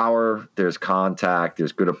power, there's contact,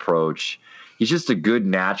 there's good approach. He's just a good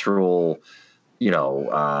natural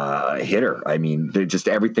hitter. I mean, just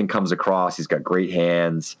everything comes across. He's got great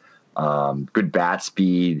hands, good bat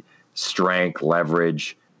speed, strength,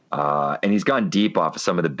 leverage, and he's gone deep off of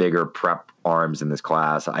some of the bigger prep arms in this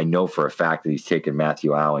class. I know for a fact that he's taken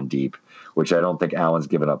Matthew Allen deep, which I don't think Allen's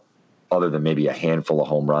given up other than maybe a handful of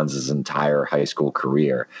home runs his entire high school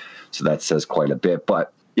career. So that says quite a bit.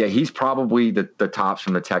 But yeah, he's probably the tops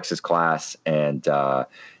from the Texas class, and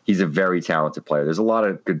he's a very talented player. There's a lot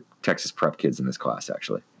of good Texas prep kids in this class,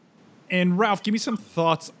 actually. And Ralph, give me some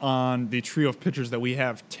thoughts on the trio of pitchers that we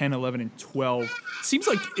have, 10, 11, and 12. Seems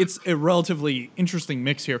like it's a relatively interesting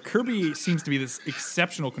mix here. Kirby seems to be this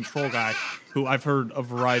exceptional control guy who I've heard a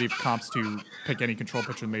variety of comps to pick any control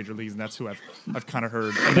pitcher in the major leagues, and that's who I've kind of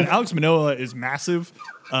heard. And then Alex Manoah is massive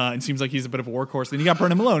and seems like he's a bit of a workhorse. Then you got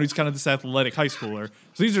Brennan Malone, who's kind of this athletic high schooler.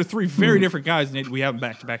 So these are three very different guys, and we have them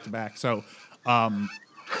back to back to back. So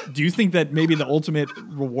do you think that maybe the ultimate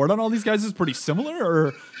reward on all these guys is pretty similar,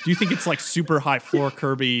 or do you think it's like super high floor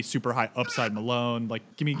Kirby, super high upside Malone? Like,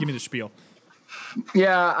 give me the spiel.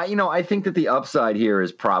 Yeah, I think that the upside here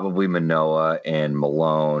is probably Manoah and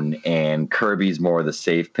Malone, and Kirby's more the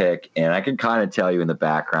safe pick. And I can kind of tell you in the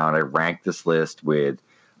background, I ranked this list with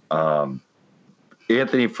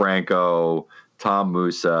Anthony Franco, Tom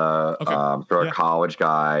Musa, our college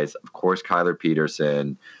guys, of course, Kyler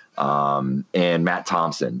Peterson, and Matt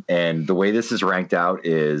Thompson. And the way this is ranked out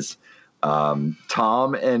is Tom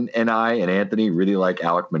and I and Anthony really like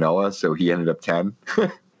Alek Manoah, so he ended up 10.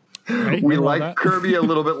 Right, we like Kirby a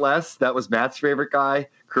little bit less. That was Matt's favorite guy.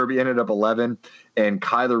 Kirby ended up 11. And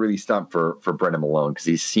Kyler really stumped for Brennan Malone because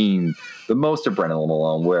he's seen the most of Brennan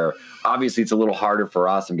Malone, where obviously it's a little harder for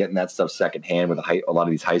us. I'm getting that stuff secondhand with a lot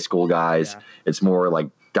of these high school guys. Yeah. It's more like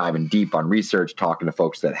diving deep on research, talking to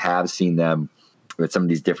folks that have seen them at some of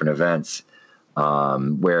these different events,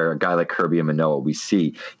 where a guy like Kirby and Manoah we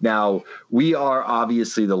see. Now, we are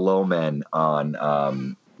obviously the low men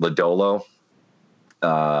on Lodolo.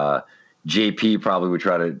 JP probably would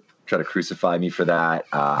try to crucify me for that.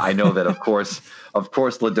 I know that, of course,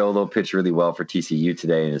 Lodolo pitched really well for TCU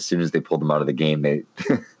today, and as soon as they pulled them out of the game, they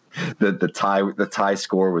the tie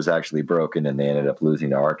score was actually broken, and they ended up losing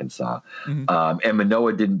to Arkansas. Mm-hmm. And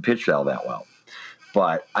Manoah didn't pitch all that well.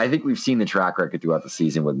 But I think we've seen the track record throughout the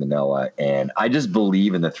season with Manoah, and I just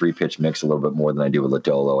believe in the 3-pitch mix a little bit more than I do with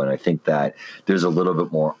Lodolo, and I think that there's a little bit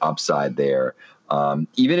more upside there.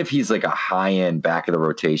 Even if he's like a high-end back of the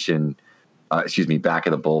rotation, back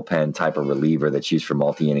of the bullpen type of reliever that's used for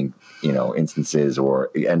multi-inning, instances,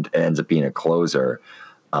 or ends up being a closer.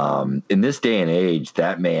 In this day and age,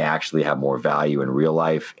 that may actually have more value in real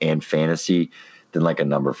life and fantasy than like a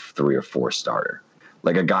number 3 or 4 starter.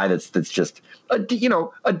 Like a guy that's just a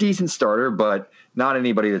decent starter, but not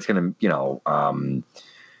anybody that's going to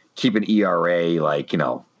keep an ERA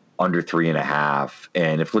under 3.5.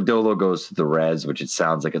 And if Lodolo goes to the Reds, which it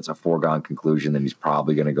sounds like it's a foregone conclusion, then he's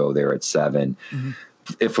probably going to go there at 7. Mm-hmm.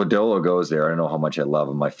 If Lodolo goes there, I don't know how much I love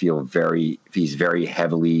him. I feel he's very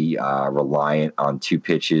heavily reliant on 2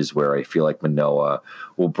 pitches, where I feel like Manoah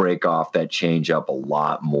will break off that changeup a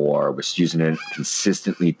lot more. Was using it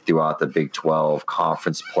consistently throughout the Big 12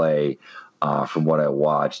 conference play from what I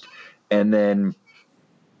watched. And then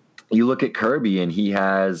you look at Kirby, and he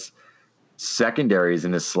has secondaries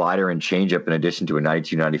in his slider and changeup in addition to a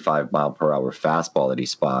 92, 95 mile per hour fastball that he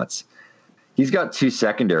spots. He's got 2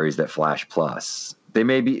 secondaries that flash plus. They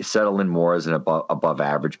may be settling more as an above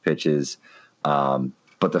average pitches. But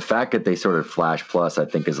the fact that they sort of flash plus, I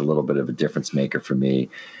think, is a little bit of a difference maker for me.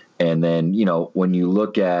 And then, when you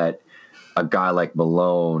look at a guy like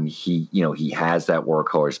Malone, he has that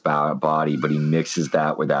workhorse body, but he mixes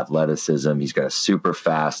that with athleticism. He's got a super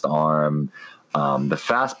fast arm. The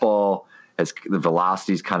fastball the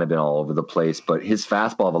velocity's kind of been all over the place, but his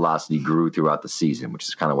fastball velocity grew throughout the season, which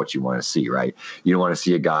is kind of what you want to see, right? You don't want to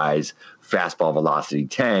see a guy's fastball velocity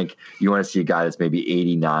tank. You want to see a guy that's maybe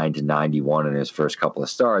 89 to 91 in his first couple of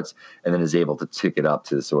starts, and then is able to tick it up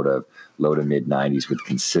to the sort of low to mid 90s with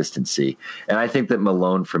consistency. And I think that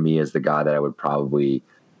Malone, for me, is the guy that I would probably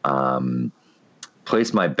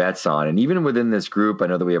place my bets on. And even within this group, I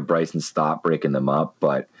know that we have Bryson Stott breaking them up,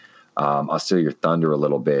 but I'll steal your thunder a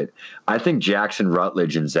little bit. I think Jackson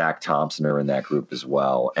Rutledge and Zach Thompson are in that group as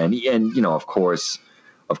well. And of course,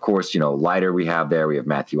 lighter we have there. We have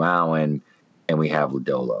Matthew Allen and we have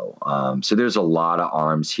Lodolo. So there's a lot of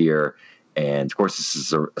arms here. And of course, this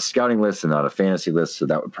is a scouting list and not a fantasy list. So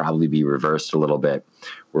that would probably be reversed a little bit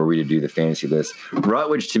were we to do the fantasy list.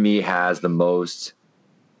 Rutledge, to me, has the most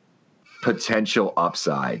potential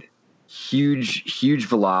upside. Huge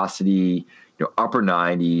velocity, upper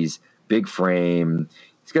 90s, big frame.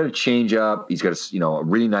 He's got a changeup. He's got a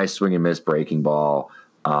really nice swing and miss breaking ball.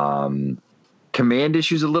 Command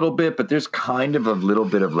issues a little bit, but there's kind of a little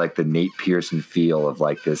bit of like the Nate Pearson feel of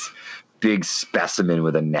like this big specimen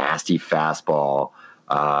with a nasty fastball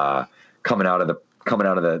coming out of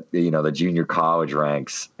the junior college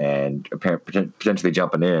ranks and potentially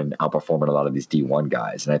jumping in, outperforming a lot of these D1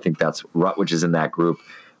 guys. And I think that's Rutledge is in that group.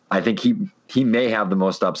 I think he may have the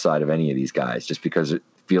most upside of any of these guys, just because it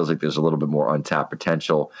feels like there's a little bit more untapped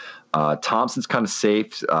potential. Thompson's kind of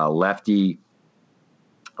safe, lefty.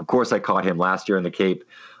 Of course, I caught him last year in the Cape.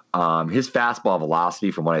 His fastball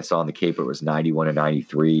velocity, from what I saw in the Cape, it was 91 and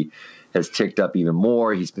 93, has ticked up even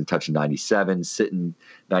more. He's been touching 97, sitting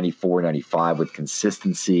 94, 95 with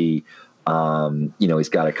consistency. He's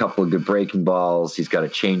got a couple of good breaking balls. He's got a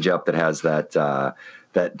changeup that has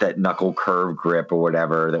that knuckle curve grip or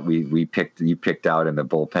whatever that you picked out in the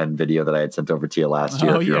bullpen video that I had sent over to you last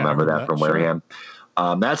year. If you remember that from Wareham.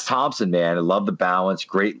 That's Thompson, man. I love the balance.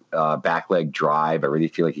 Great back leg drive. I really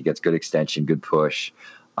feel like he gets good extension, good push,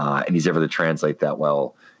 and he's able to translate that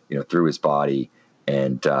well, through his body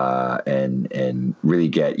and really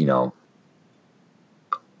get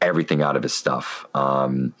everything out of his stuff.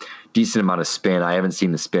 Decent amount of spin. I haven't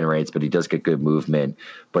seen the spin rates, but he does get good movement,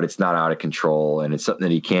 but it's not out of control, and it's something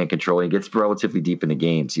that he can't control. He gets relatively deep into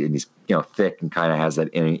games, and he's thick and kind of has that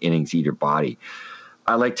innings eater body.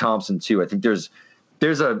 I like Thompson too. I think there's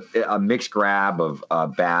a mixed grab of a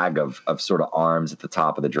bag of sort of arms at the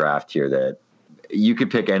top of the draft here that you could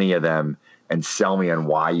pick any of them and sell me on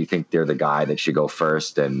why you think they're the guy that should go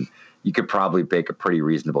first, and you could probably make a pretty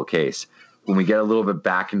reasonable case. When we get a little bit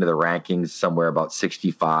back into the rankings, somewhere about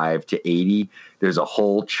 65 to 80, there's a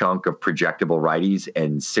whole chunk of projectable righties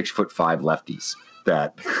and 6'5" lefties.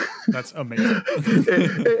 That's amazing.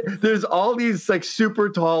 There's all these like super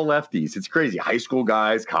tall lefties. It's crazy. High school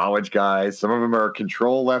guys, college guys. Some of them are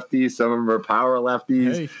control lefties. Some of them are power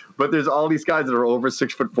lefties. Hey. But there's all these guys that are over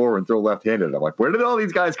 6'4" and throw left-handed. I'm like, where did all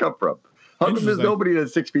these guys come from? How come there's nobody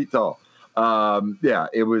that's 6 feet tall?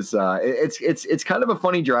 It was. It's kind of a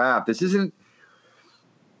funny draft. This isn't.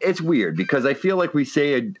 It's weird because I feel like we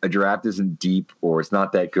say a draft isn't deep or it's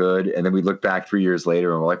not that good, and then we look back 3 years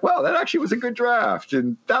later and we're like, "Wow, that actually was a good draft,"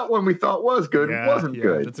 and that one we thought was good wasn't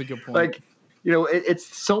good. That's a good point. Like,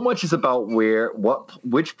 it's so much is about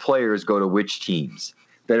which players go to which teams.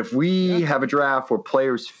 That if we have a draft where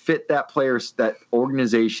players fit that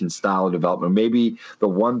organization style of development, maybe the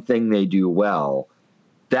one thing they do well,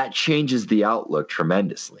 that changes the outlook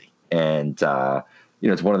tremendously. And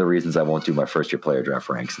it's one of the reasons I won't do my first year player draft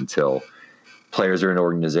ranks until players are in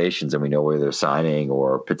organizations and we know where they're signing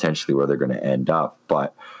or potentially where they're going to end up.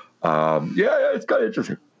 But it's kind of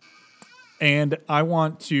interesting. And I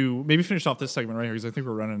want to maybe finish off this segment right here because I think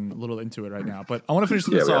we're running a little into it right now. But I want to finish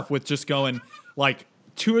this off with just going like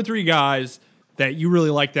 2 or 3 guys that you really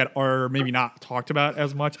like that are maybe not talked about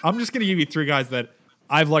as much. I'm just going to give you 3 guys that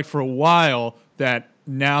I've liked for a while that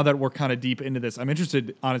now that we're kind of deep into this, I'm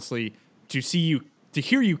interested, honestly, to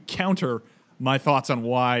hear you counter my thoughts on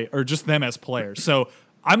why, or just them as players. So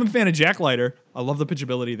I'm a fan of Jack Leiter. I love the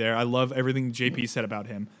pitchability there. I love everything JP said about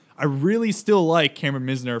him. I really still like Cameron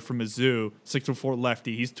Misner from Mizzou, 6'4"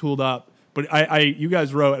 lefty. He's tooled up. But you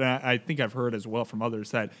guys wrote, and I think I've heard as well from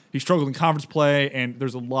others, that he struggled in conference play, and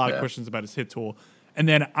there's a lot of questions about his hit tool. And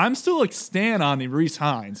then I'm still like stan on the Rhys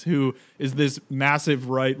Hines, who is this massive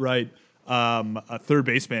a third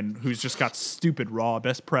baseman who's just got stupid raw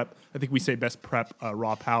best prep. I think we say best prep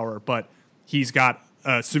raw power, but he's got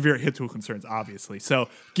severe hit tool concerns, obviously. So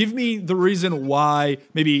give me the reason why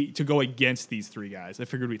maybe to go against these 3 guys. I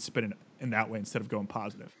figured we'd spin it in that way instead of going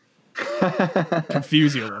positive.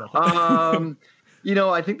 Confuse you a little.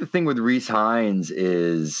 I think the thing with Rhys Hines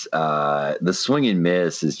is the swing and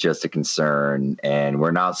miss is just a concern, and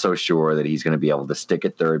we're not so sure that he's going to be able to stick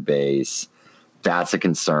at third base. That's a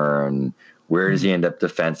concern. Where does he end up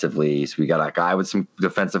defensively? So we got a guy with some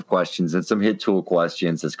defensive questions and some hit tool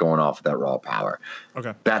questions that's going off of that raw power.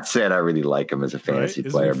 Okay. That said, I really like him as a fantasy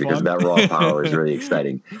player because that raw power is really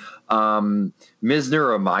exciting. Misner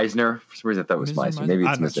or Meisner? For some reason I thought it was Meisner. Maybe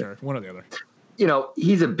it's I'm not Misner. sure. One or the other.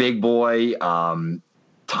 He's a big boy. He's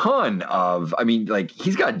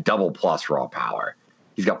got double plus raw power.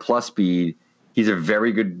 He's got plus speed. He's a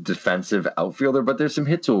very good defensive outfielder, but there's some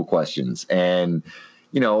hit tool questions. And,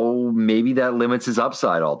 maybe that limits his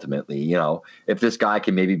upside ultimately. If this guy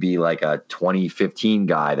can maybe be like a 2015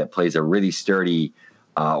 guy that plays a really sturdy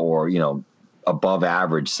or above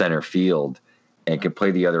average center field and can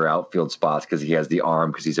play the other outfield spots because he has the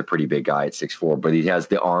arm, because he's a pretty big guy at 6'4", but he has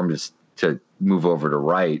the arm to move over to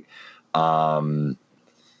right.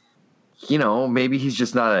 Maybe he's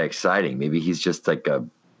just not that exciting. Maybe he's just like a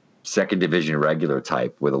second division regular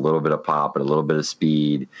type with a little bit of pop and a little bit of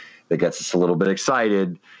speed that gets us a little bit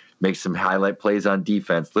excited, makes some highlight plays on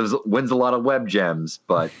defense, wins a lot of web gems,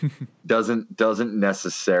 but doesn't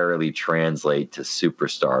necessarily translate to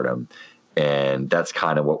superstardom. And that's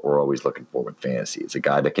kind of what we're always looking for with fantasy. It's a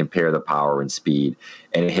guy that can pair the power and speed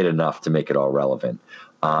and hit enough to make it all relevant.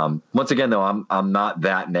 Once again, though, I'm not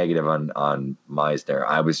that negative on Meisner.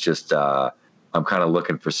 I was just I'm kind of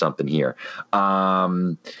looking for something here.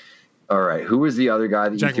 All right, who was the other guy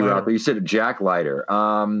that you threw out there? You said Jack Leiter.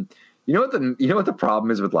 You know what the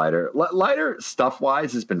problem is with Leiter? Leiter stuff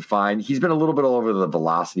wise has been fine. He's been a little bit all over the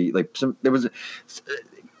velocity.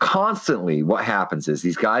 Constantly what happens is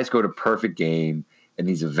these guys go to perfect game in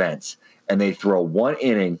these events and they throw one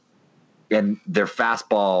inning and their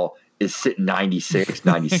fastball is sitting 96,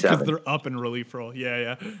 97. Because they're up in relief roll.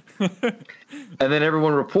 Yeah. And then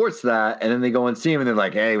everyone reports that, and then they go and see him, and they're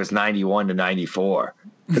like, hey, it was 91 to 94.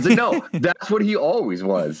 It's like, no, that's what he always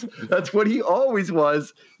was. That's what he always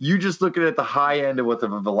was. You just looking at the high end of what the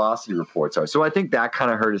velocity reports are. So I think that kind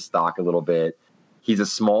of hurt his stock a little bit. He's a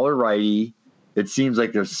smaller righty. It seems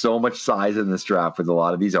like there's so much size in this draft with a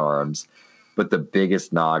lot of these arms. But the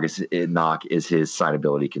biggest knock is his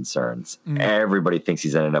signability concerns. Everybody thinks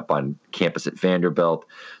he's ended up on campus at Vanderbilt.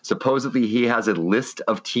 Supposedly, he has a list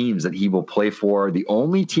of teams that he will play for. The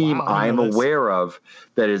only team I am aware of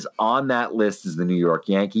that is on that list is the New York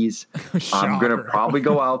Yankees. I'm going to probably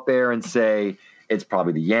go out there and say it's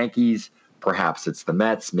probably the Yankees. Perhaps it's the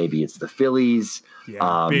Mets. Maybe it's the Phillies. Yeah,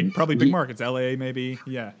 probably big markets. LA, maybe.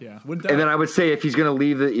 Yeah. And then I would say if he's going to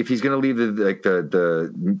leave the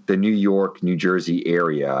New York, New Jersey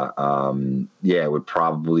area, it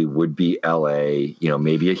would be LA.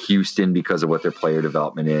 Maybe a Houston because of what their player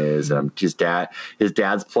development is. His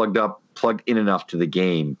dad's plugged in enough to the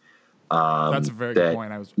game. That's a very good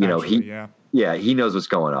point. I was he knows what's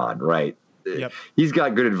going on, right? he's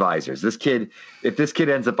got good advisors. If this kid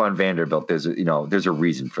ends up on Vanderbilt, there's a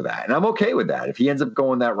reason for that. And I'm okay with that. If he ends up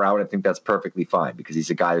going that route, I think that's perfectly fine because he's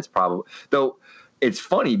a guy that's probably, though it's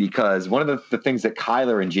funny because one of the things that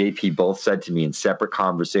Kyler and JP both said to me in separate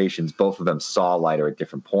conversations, both of them saw lighter at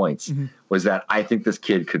different points, was that I think this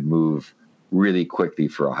kid could move really quickly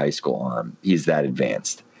for a high school. He's that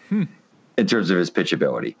advanced in terms of his pitch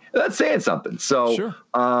ability. That's saying something. So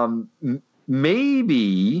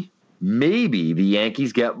maybe the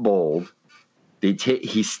Yankees get bold.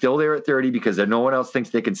 He's still there at 30 because no one else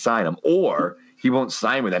thinks they can sign him, or he won't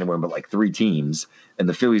sign with anyone but like 3 teams, and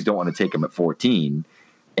the Phillies don't want to take him at 14,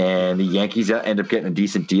 and the Yankees end up getting a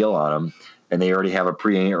decent deal on him, and they already have a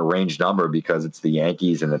pre-arranged number because it's the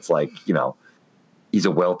Yankees, and it's like, he's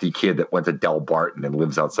a wealthy kid that went to Del Barton and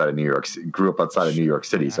lives outside of New York, grew up outside of New York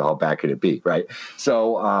City, so how bad could it be, right?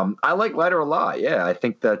 So I like Leiter a lot. Yeah, I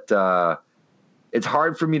think that it's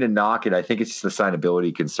hard for me to knock it. I think it's just the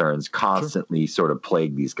signability concerns constantly sort of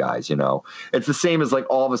plague these guys, It's the same as like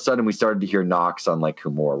all of a sudden we started to hear knocks on like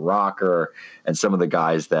Kumar Rocker and some of the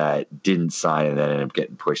guys that didn't sign and then ended up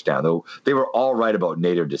getting pushed down. Though they were all right about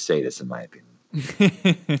Nader DeSatis, in my opinion.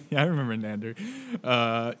 Yeah, I remember Nader.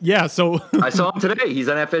 So I saw him today. He's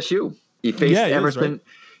on FSU. He faced Emerson. Right?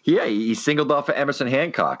 Yeah, he singled off of Emerson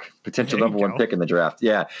Hancock, potential number 1 pick in the draft.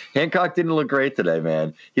 Yeah, Hancock didn't look great today,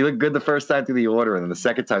 man. He looked good the first time through the order, and then the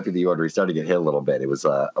second time through the order, he started to get hit a little bit. It was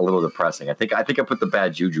a little depressing. I think I put the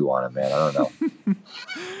bad juju on him, man. I don't know.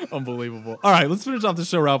 Unbelievable. All right, let's finish off the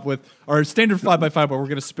show, Ralph, with our standard 5x5, where we're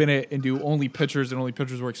going to spin it and do only pitchers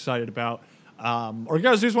we're excited about. Or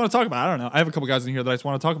guys who just want to talk about. I don't know. I have a couple guys in here that I just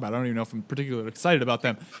want to talk about. I don't even know if I'm particularly excited about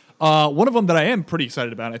them. One of them that I am pretty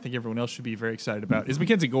excited about, I think everyone else should be very excited about, is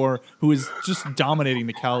Mackenzie Gore, who is just dominating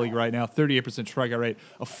the Cal League right now. 38% strikeout rate,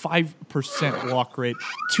 a 5% walk rate,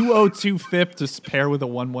 2.02 FIP to pair with a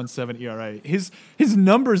 1.17 ERA. His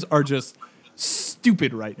numbers are just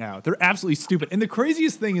stupid right now. They're absolutely stupid. And the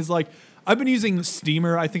craziest thing is, like, I've been using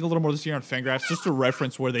Steamer, I think, a little more this year on Fangraphs, just to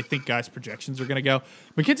reference where they think guys' projections are going to go.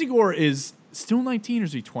 Mackenzie Gore is still 19, or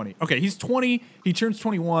is he 20? Okay, he's 20. He turns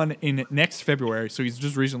 21 in next February, so he's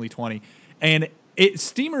just recently 20. And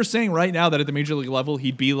Steamer is saying right now that at the major league level,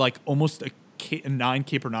 he'd be like almost a 9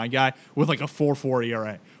 K per 9 guy with like a 4.4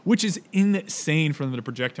 ERA, which is insane for them to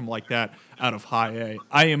project him like that out of high A.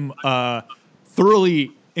 I am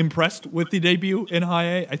thoroughly impressed with the debut in high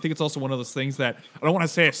A. I think it's also one of those things that I don't want to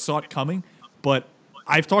say I saw it coming, but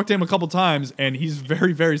I've talked to him a couple times, and he's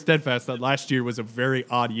very, very steadfast that last year was a very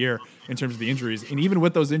odd year in terms of the injuries. And even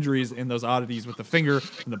with those injuries and those oddities with the finger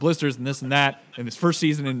and the blisters and this and that, and his first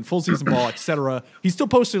season and full season ball, etc., he still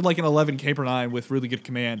posted like an 11 K per 9 with really good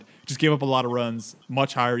command, just gave up a lot of runs,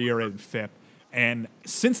 much higher ERA than FIP. And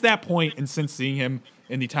since that point, and since seeing him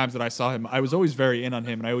in the times that I saw him, I was always very in on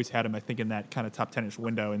him, and I always had him, I think, in that kind of top 10-ish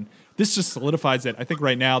window. And this just solidifies it. I think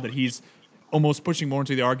right now that he's almost pushing more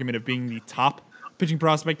into the argument of being the top pitching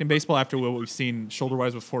prospect in baseball after what we've seen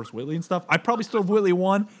shoulder-wise with Forrest Whitley and stuff. I probably still have Whitley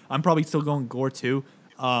 1. I'm probably still going Gore 2.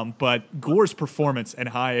 But Gore's performance at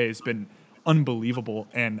high A has been unbelievable,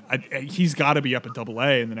 and he's got to be up at AA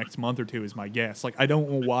in the next month or two is my guess. Like, I don't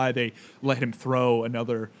know why they let him throw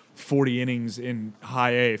another 40 innings in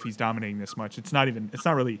high A if he's dominating this much. It's not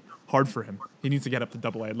really hard for him. He needs to get up to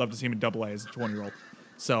AA. I'd love to see him in AA as a 20-year-old.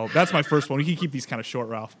 So that's my first one. We can keep these kind of short,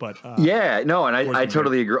 Ralph, but I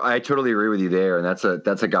totally agree. I totally agree with you there. And that's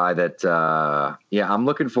a guy that I'm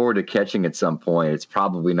looking forward to catching at some point. It's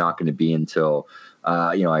probably not going to be until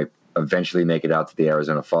I eventually make it out to the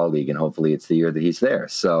Arizona Fall League, and hopefully it's the year that he's there.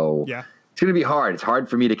 So it's going to be hard. It's hard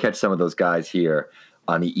for me to catch some of those guys here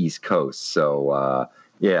on the East Coast. So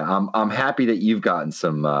I'm happy that you've gotten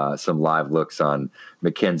some live looks on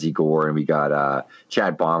Mackenzie Gore, and we got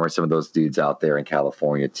Chad Bomber, some of those dudes out there in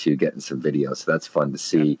California too, getting some videos. So that's fun to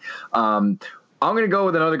see. I'm going to go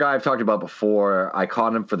with another guy I've talked about before. I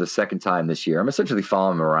caught him for the second time this year. I'm essentially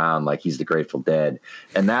following him around like he's the Grateful Dead.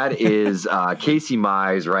 And that is Casey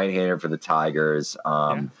Mize, right-hander for the Tigers.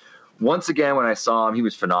 Once again, when I saw him, he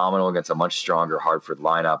was phenomenal against a much stronger Hartford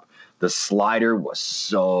lineup. The slider was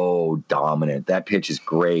so dominant. That pitch is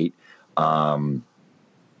great. The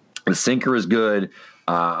sinker is good.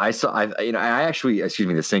 The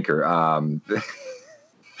sinker.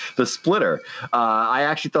 The splitter. I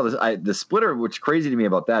actually thought the splitter, what's crazy to me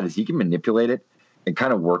about that is he can manipulate it and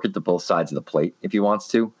kind of work it to both sides of the plate if he wants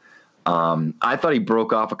to. I thought he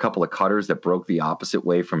broke off a couple of cutters that broke the opposite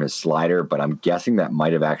way from his slider, but I'm guessing that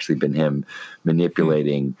might have actually been him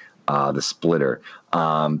manipulating the splitter,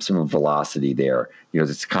 some velocity there.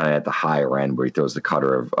 It's kind of at the higher end where he throws the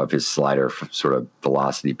cutter of his slider sort of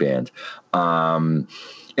velocity band.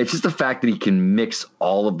 It's just the fact that he can mix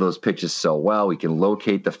all of those pitches so well. He can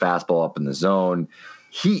locate the fastball up in the zone.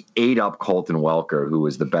 He ate up Colton Welker, who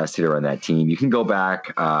was the best hitter on that team. You can go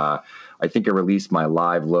back. I think I released my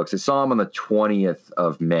live looks. I saw him on the 20th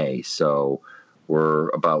of May, so we're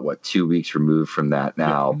about 2 weeks removed from that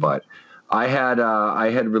now. Yeah. But I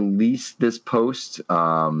had released this post.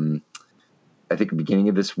 I think the beginning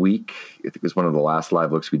of this week. I think it was one of the last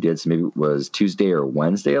live looks we did. So maybe it was Tuesday or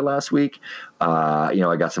Wednesday of last week.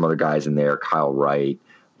 I got some other guys in there: Kyle Wright,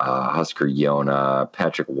 Husker Yona,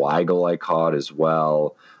 Patrick Weigel I caught as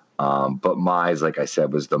well. But Mize, like I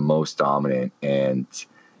said, was the most dominant. And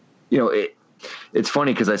it's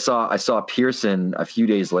funny because I saw Pearson a few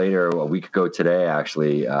days later, a week ago today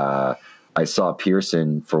actually. I saw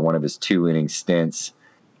Pearson for one of his 2-inning stints,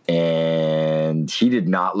 and he did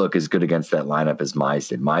not look as good against that lineup as Mize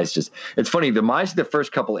did. It's funny, the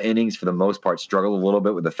first couple innings for the most part struggled a little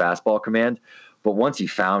bit with the fastball command, but once he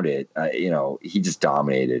found it, he just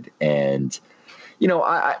dominated. And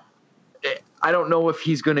I don't know if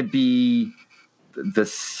he's going to be the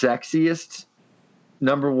sexiest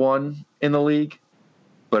number one in the league,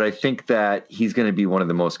 but I think that he's going to be one of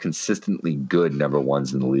the most consistently good number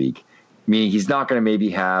ones in the league. Meaning he's not going to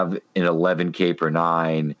maybe have an 11 K per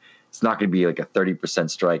 9. It's not going to be like a 30%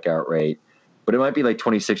 strikeout rate, but it might be like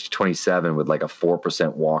 26 to 27 with like a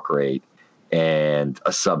 4% walk rate and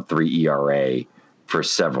a sub-3 ERA for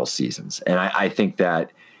several seasons. And I think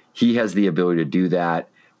that he has the ability to do that,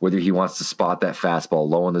 whether he wants to spot that fastball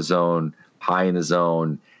low in the zone, high in the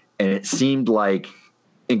zone. And it seemed like,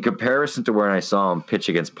 in comparison to where I saw him pitch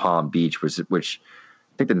against Palm Beach, which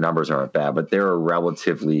I think the numbers aren't bad, but they're a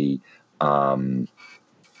relatively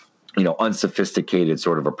unsophisticated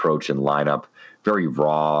sort of approach and lineup, very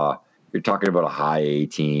raw. You're talking about a high A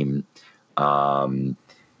team.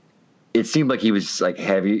 It seemed like he was like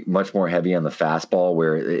much more heavy on the fastball,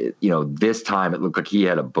 where, this time it looked like he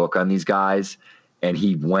had a book on these guys and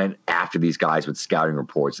he went after these guys with scouting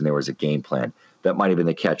reports and there was a game plan. That might've been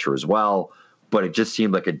the catcher as well, but it just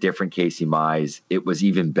seemed like a different Casey Mize. It was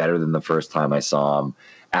even better than the first time I saw him.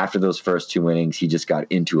 After those first 2 innings, he just got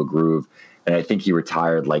into a groove, and I think he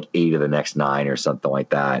retired like 8 of the next 9 or something like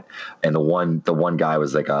that. And the one guy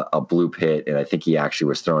was like a bloop hit, and I think he actually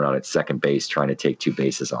was thrown out at second base trying to take 2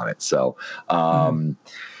 bases on it. So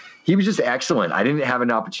he was just excellent. I didn't have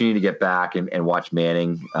an opportunity to get back and watch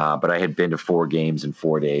Manning, but I had been to 4 games in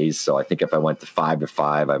 4 days. So I think if I went to 5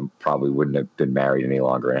 I probably wouldn't have been married any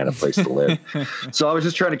longer and had a place to live. So I was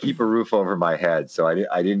just trying to keep a roof over my head. So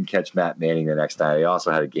I didn't catch Matt Manning the next night. I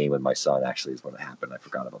also had a game with my son, actually, is when it happened. I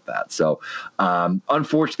forgot about that. So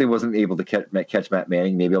unfortunately, wasn't able to catch Matt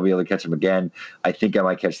Manning. Maybe I'll be able to catch him again. I think I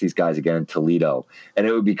might catch these guys again in Toledo. And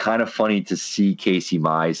it would be kind of funny to see Casey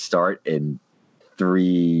Mize start in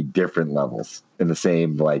 3 different levels in the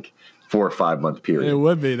same 4 or 5 month period. It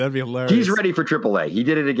would be. That'd be hilarious. He's ready for AAA. He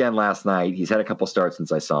did it again last night. He's had a couple starts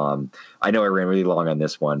since I saw him. I know I ran really long on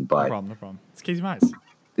this one, but no problem. It's Casey Mize.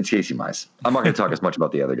 It's Casey Mize. I'm not going to talk as much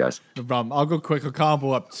about the other guys. No problem. I'll go quick. A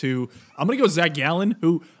combo up to. I'm going to go Zach Gallen,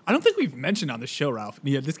 who I don't think we've mentioned on the show, Ralph.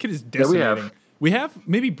 Yeah, this kid is decimating. Yeah, we have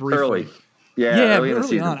maybe briefly. Early. Yeah,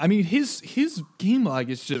 early on. I mean, his game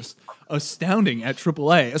log is just astounding at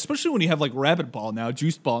AAA, especially when you have Rabbit Ball now,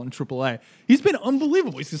 Juice Ball in AAA. He's been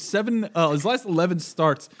unbelievable. He's his last 11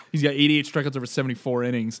 starts, he's got 88 strikeouts over 74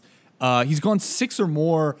 innings. He's gone 6 or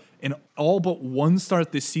more in all but 1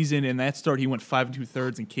 start this season. In that start, he went 5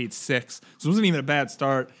 2/3 and K'd 6, so it wasn't even a bad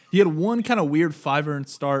start. He had one kind of weird 5-earned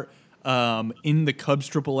start in the Cubs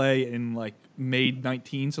AAA in May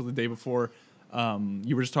 19, so the day before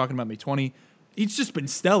you were just talking about May 20. He's just been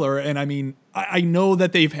stellar, and I mean, I know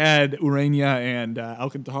that they've had Urania and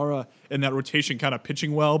Alcantara in that rotation kind of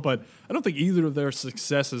pitching well, but I don't think either of their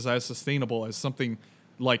success is as sustainable as something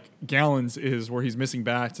like Gallen's is, where he's missing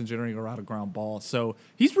bats and generating a lot of ground ball. So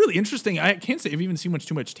he's really interesting. I can't say I've even seen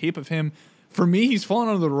too much tape of him. For me, he's fallen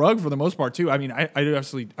under the rug for the most part too. I mean, I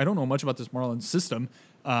don't know much about this Marlins system,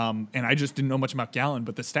 and I just didn't know much about Gallen,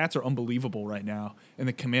 but the stats are unbelievable right now, and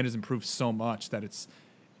the command has improved so much that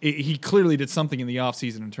he clearly did something in the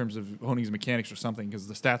offseason in terms of honing his mechanics or something, because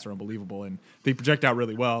the stats are unbelievable and they project out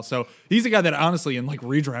really well. So he's a guy that honestly in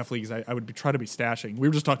redraft leagues I would try to be stashing. We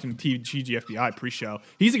were just talking to TGFBI pre-show.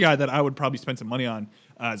 He's a guy that I would probably spend some money on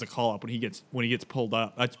as a call-up when he gets pulled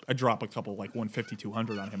up. I drop a couple 150,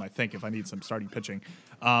 200 on him, I think, if I need some starting pitching.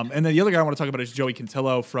 And then the other guy I want to talk about is Joey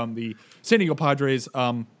Cantillo from the San Diego Padres.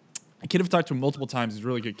 A kid I've talked to him multiple times. He's a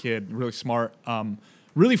really good kid, really smart.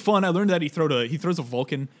 Really fun. I learned that he throws a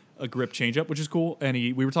Vulcan a grip changeup, which is cool. And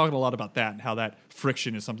we were talking a lot about that and how that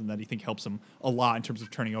friction is something that he think helps him a lot in terms of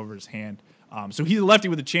turning over his hand. So he's a lefty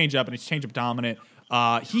with a changeup, and he's changeup dominant.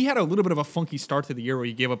 He had a little bit of a funky start to the year where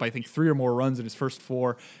he gave up, I think, 3 or more runs in his first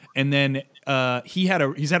 4, and then he's had a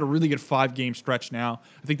really good 5-game stretch now.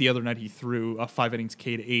 I think the other night he threw 5 innings,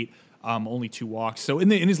 K to 8, only 2 walks. So in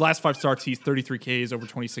his last 5 starts, he's 33 Ks over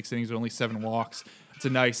 26 innings with only 7 walks. It's a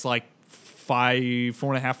nice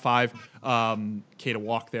 4.5, 5 K to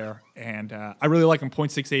walk there, and I really like him.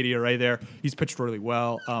 0.680 ERA there. He's pitched really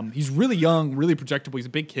well. He's really young, really projectable. He's a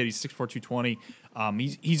big kid. He's 6'4", 220.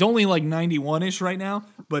 He's only 91-ish right now,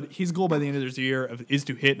 but his goal by the end of this year is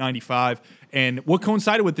to hit 95. And what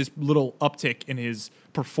coincided with this little uptick in his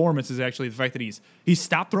performance is actually the fact that he's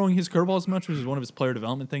stopped throwing his curveball as much, which is one of his player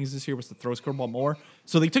development things this year, was to throw his curveball more.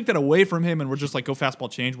 So they took that away from him and were just go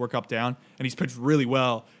fastball change, work up, down, and he's pitched really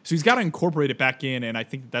well. So he's got to incorporate it back in, and I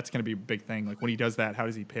think that's going to be a big thing. When he does that, how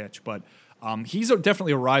does he pitch? But he's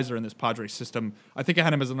definitely a riser in this Padres system. I think I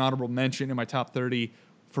had him as an honorable mention in my top 30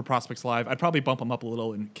 for Prospects Live. I'd probably bump him up a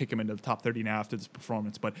little and kick him into the top 30 now after this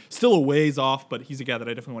performance, but still a ways off, but he's a guy that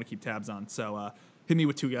I definitely want to keep tabs on. So hit me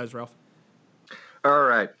with 2 guys, Ralph. All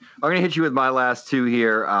right. I'm going to hit you with my last 2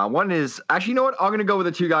 here. One is, actually, you know what? I'm going to go with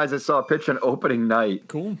the 2 guys I saw pitch on opening night.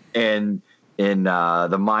 Cool. In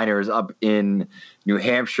the minors up in New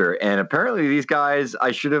Hampshire. And apparently these guys,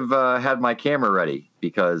 I should have had my camera ready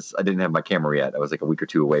because I didn't have my camera yet. I was a week or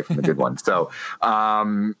 2 away from the good one. So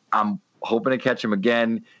I'm hoping to catch him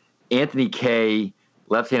again. Anthony Kay,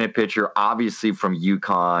 left-handed pitcher, obviously from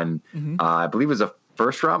UConn. Mm-hmm. I believe it was a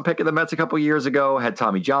first-round pick of the Mets a couple years ago. Had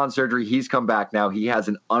Tommy John surgery. He's come back now. He has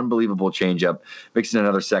an unbelievable changeup, mixing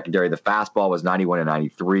another secondary. The fastball was 91 and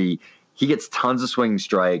 93. He gets tons of swinging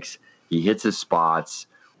strikes. He hits his spots,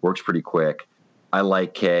 works pretty quick. I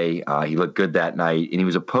like Kay. He looked good that night. And he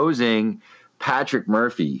was opposing Patrick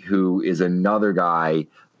Murphy, who is another guy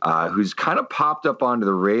who's kind of popped up onto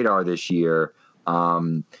the radar this year.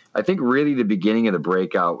 I think really the beginning of the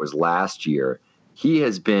breakout was last year. He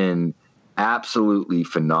has been absolutely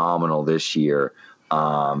phenomenal this year.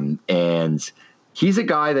 And he's a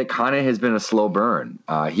guy that kind of has been a slow burn.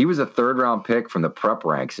 He was a 3rd-round pick from the prep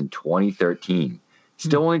ranks in 2013.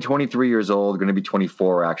 Still only 23 years old, going to be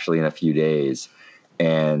 24 actually in a few days.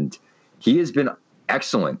 And he has been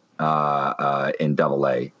excellent in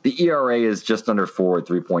Double-A. The ERA is just under 4 at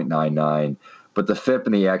 3.99, but the FIP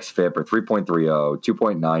and the xFIP are 3.30,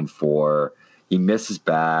 2.94. He misses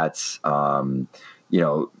bats,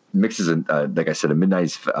 mixes, like I said, a midnight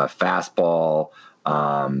fastball,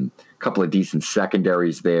 couple of decent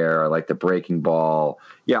secondaries there. I like the breaking ball.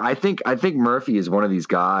 Yeah, I think Murphy is one of these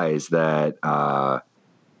guys that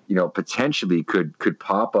potentially could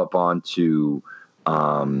pop up onto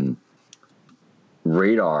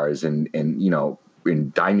radars and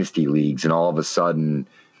in dynasty leagues, and all of a sudden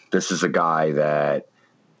this is a guy that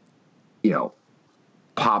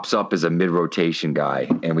pops up as a mid-rotation guy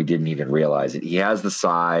and we didn't even realize it. He has the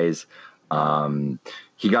size.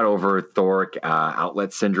 He got over thoracic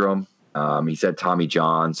outlet syndrome. He's had Tommy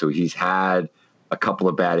John, so he's had a couple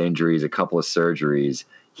of bad injuries, a couple of surgeries.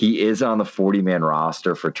 He is on the 40-man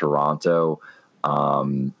roster for Toronto.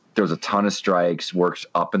 There's a ton of strikes, works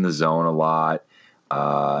up in the zone a lot.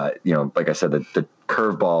 Like I said, the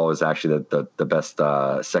curveball is actually the best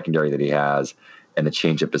secondary that he has, and the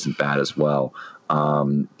changeup isn't bad as well.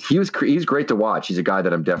 He's great to watch. He's a guy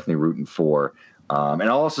that I'm definitely rooting for. And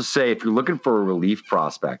I'll also say, if you're looking for a relief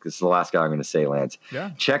prospect, this is the last guy I'm going to say, Lance.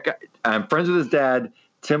 Yeah. I'm friends with his dad,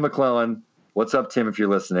 Tim McClellan. What's up, Tim, if you're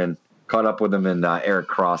listening? Caught up with him and Eric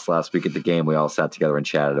Cross last week at the game. We all sat together and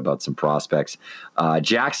chatted about some prospects.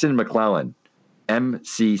 Jackson McClelland,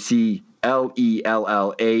 McClelland.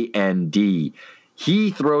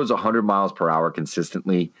 He throws 100 miles per hour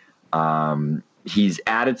consistently. He's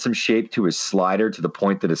added some shape to his slider to the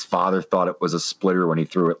point that his father thought it was a splitter when he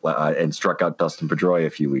threw it and struck out Dustin Pedroia a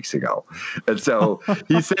few weeks ago. And so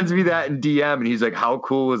he sends me that in DM, and he's like, how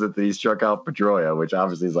cool was it that he struck out Pedroia? Which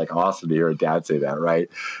obviously is awesome to hear a dad say that, right?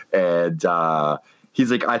 And he's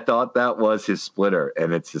like, I thought that was his splitter,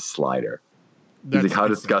 and it's his slider. He's like, how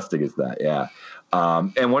disgusting is that? Yeah.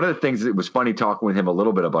 And one of the things that was funny talking with him a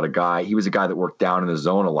little bit about a guy, he was a guy that worked down in the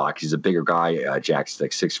zone a lot. He's a bigger guy, Jack's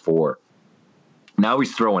 6'4". Now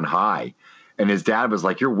he's throwing high, and his dad was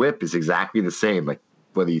like, your whip is exactly the same,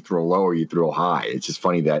 whether you throw low or you throw high. It's just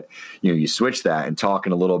funny that, you switch that, and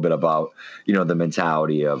talking a little bit about, the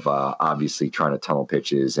mentality of obviously trying to tunnel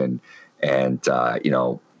pitches and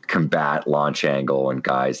combat launch angle and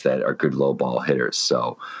guys that are good low ball hitters.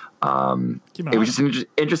 So it was just an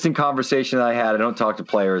interesting conversation that I had. I don't talk to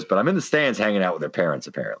players, but I'm in the stands hanging out with their parents,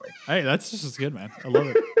 apparently. Hey, that's just as good, man. I love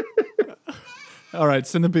it. All right,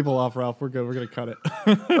 send the people off, Ralph. We're good. We're going to cut it.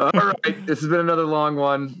 All right. This has been another long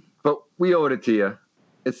one, but we owed it to you.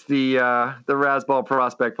 It's the Razzball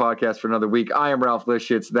Prospect Podcast for another week. I am Ralph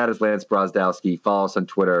Lishitz. That is Lance Brozdowski. Follow us on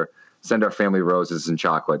Twitter. Send our family roses and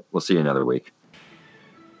chocolate. We'll see you another week.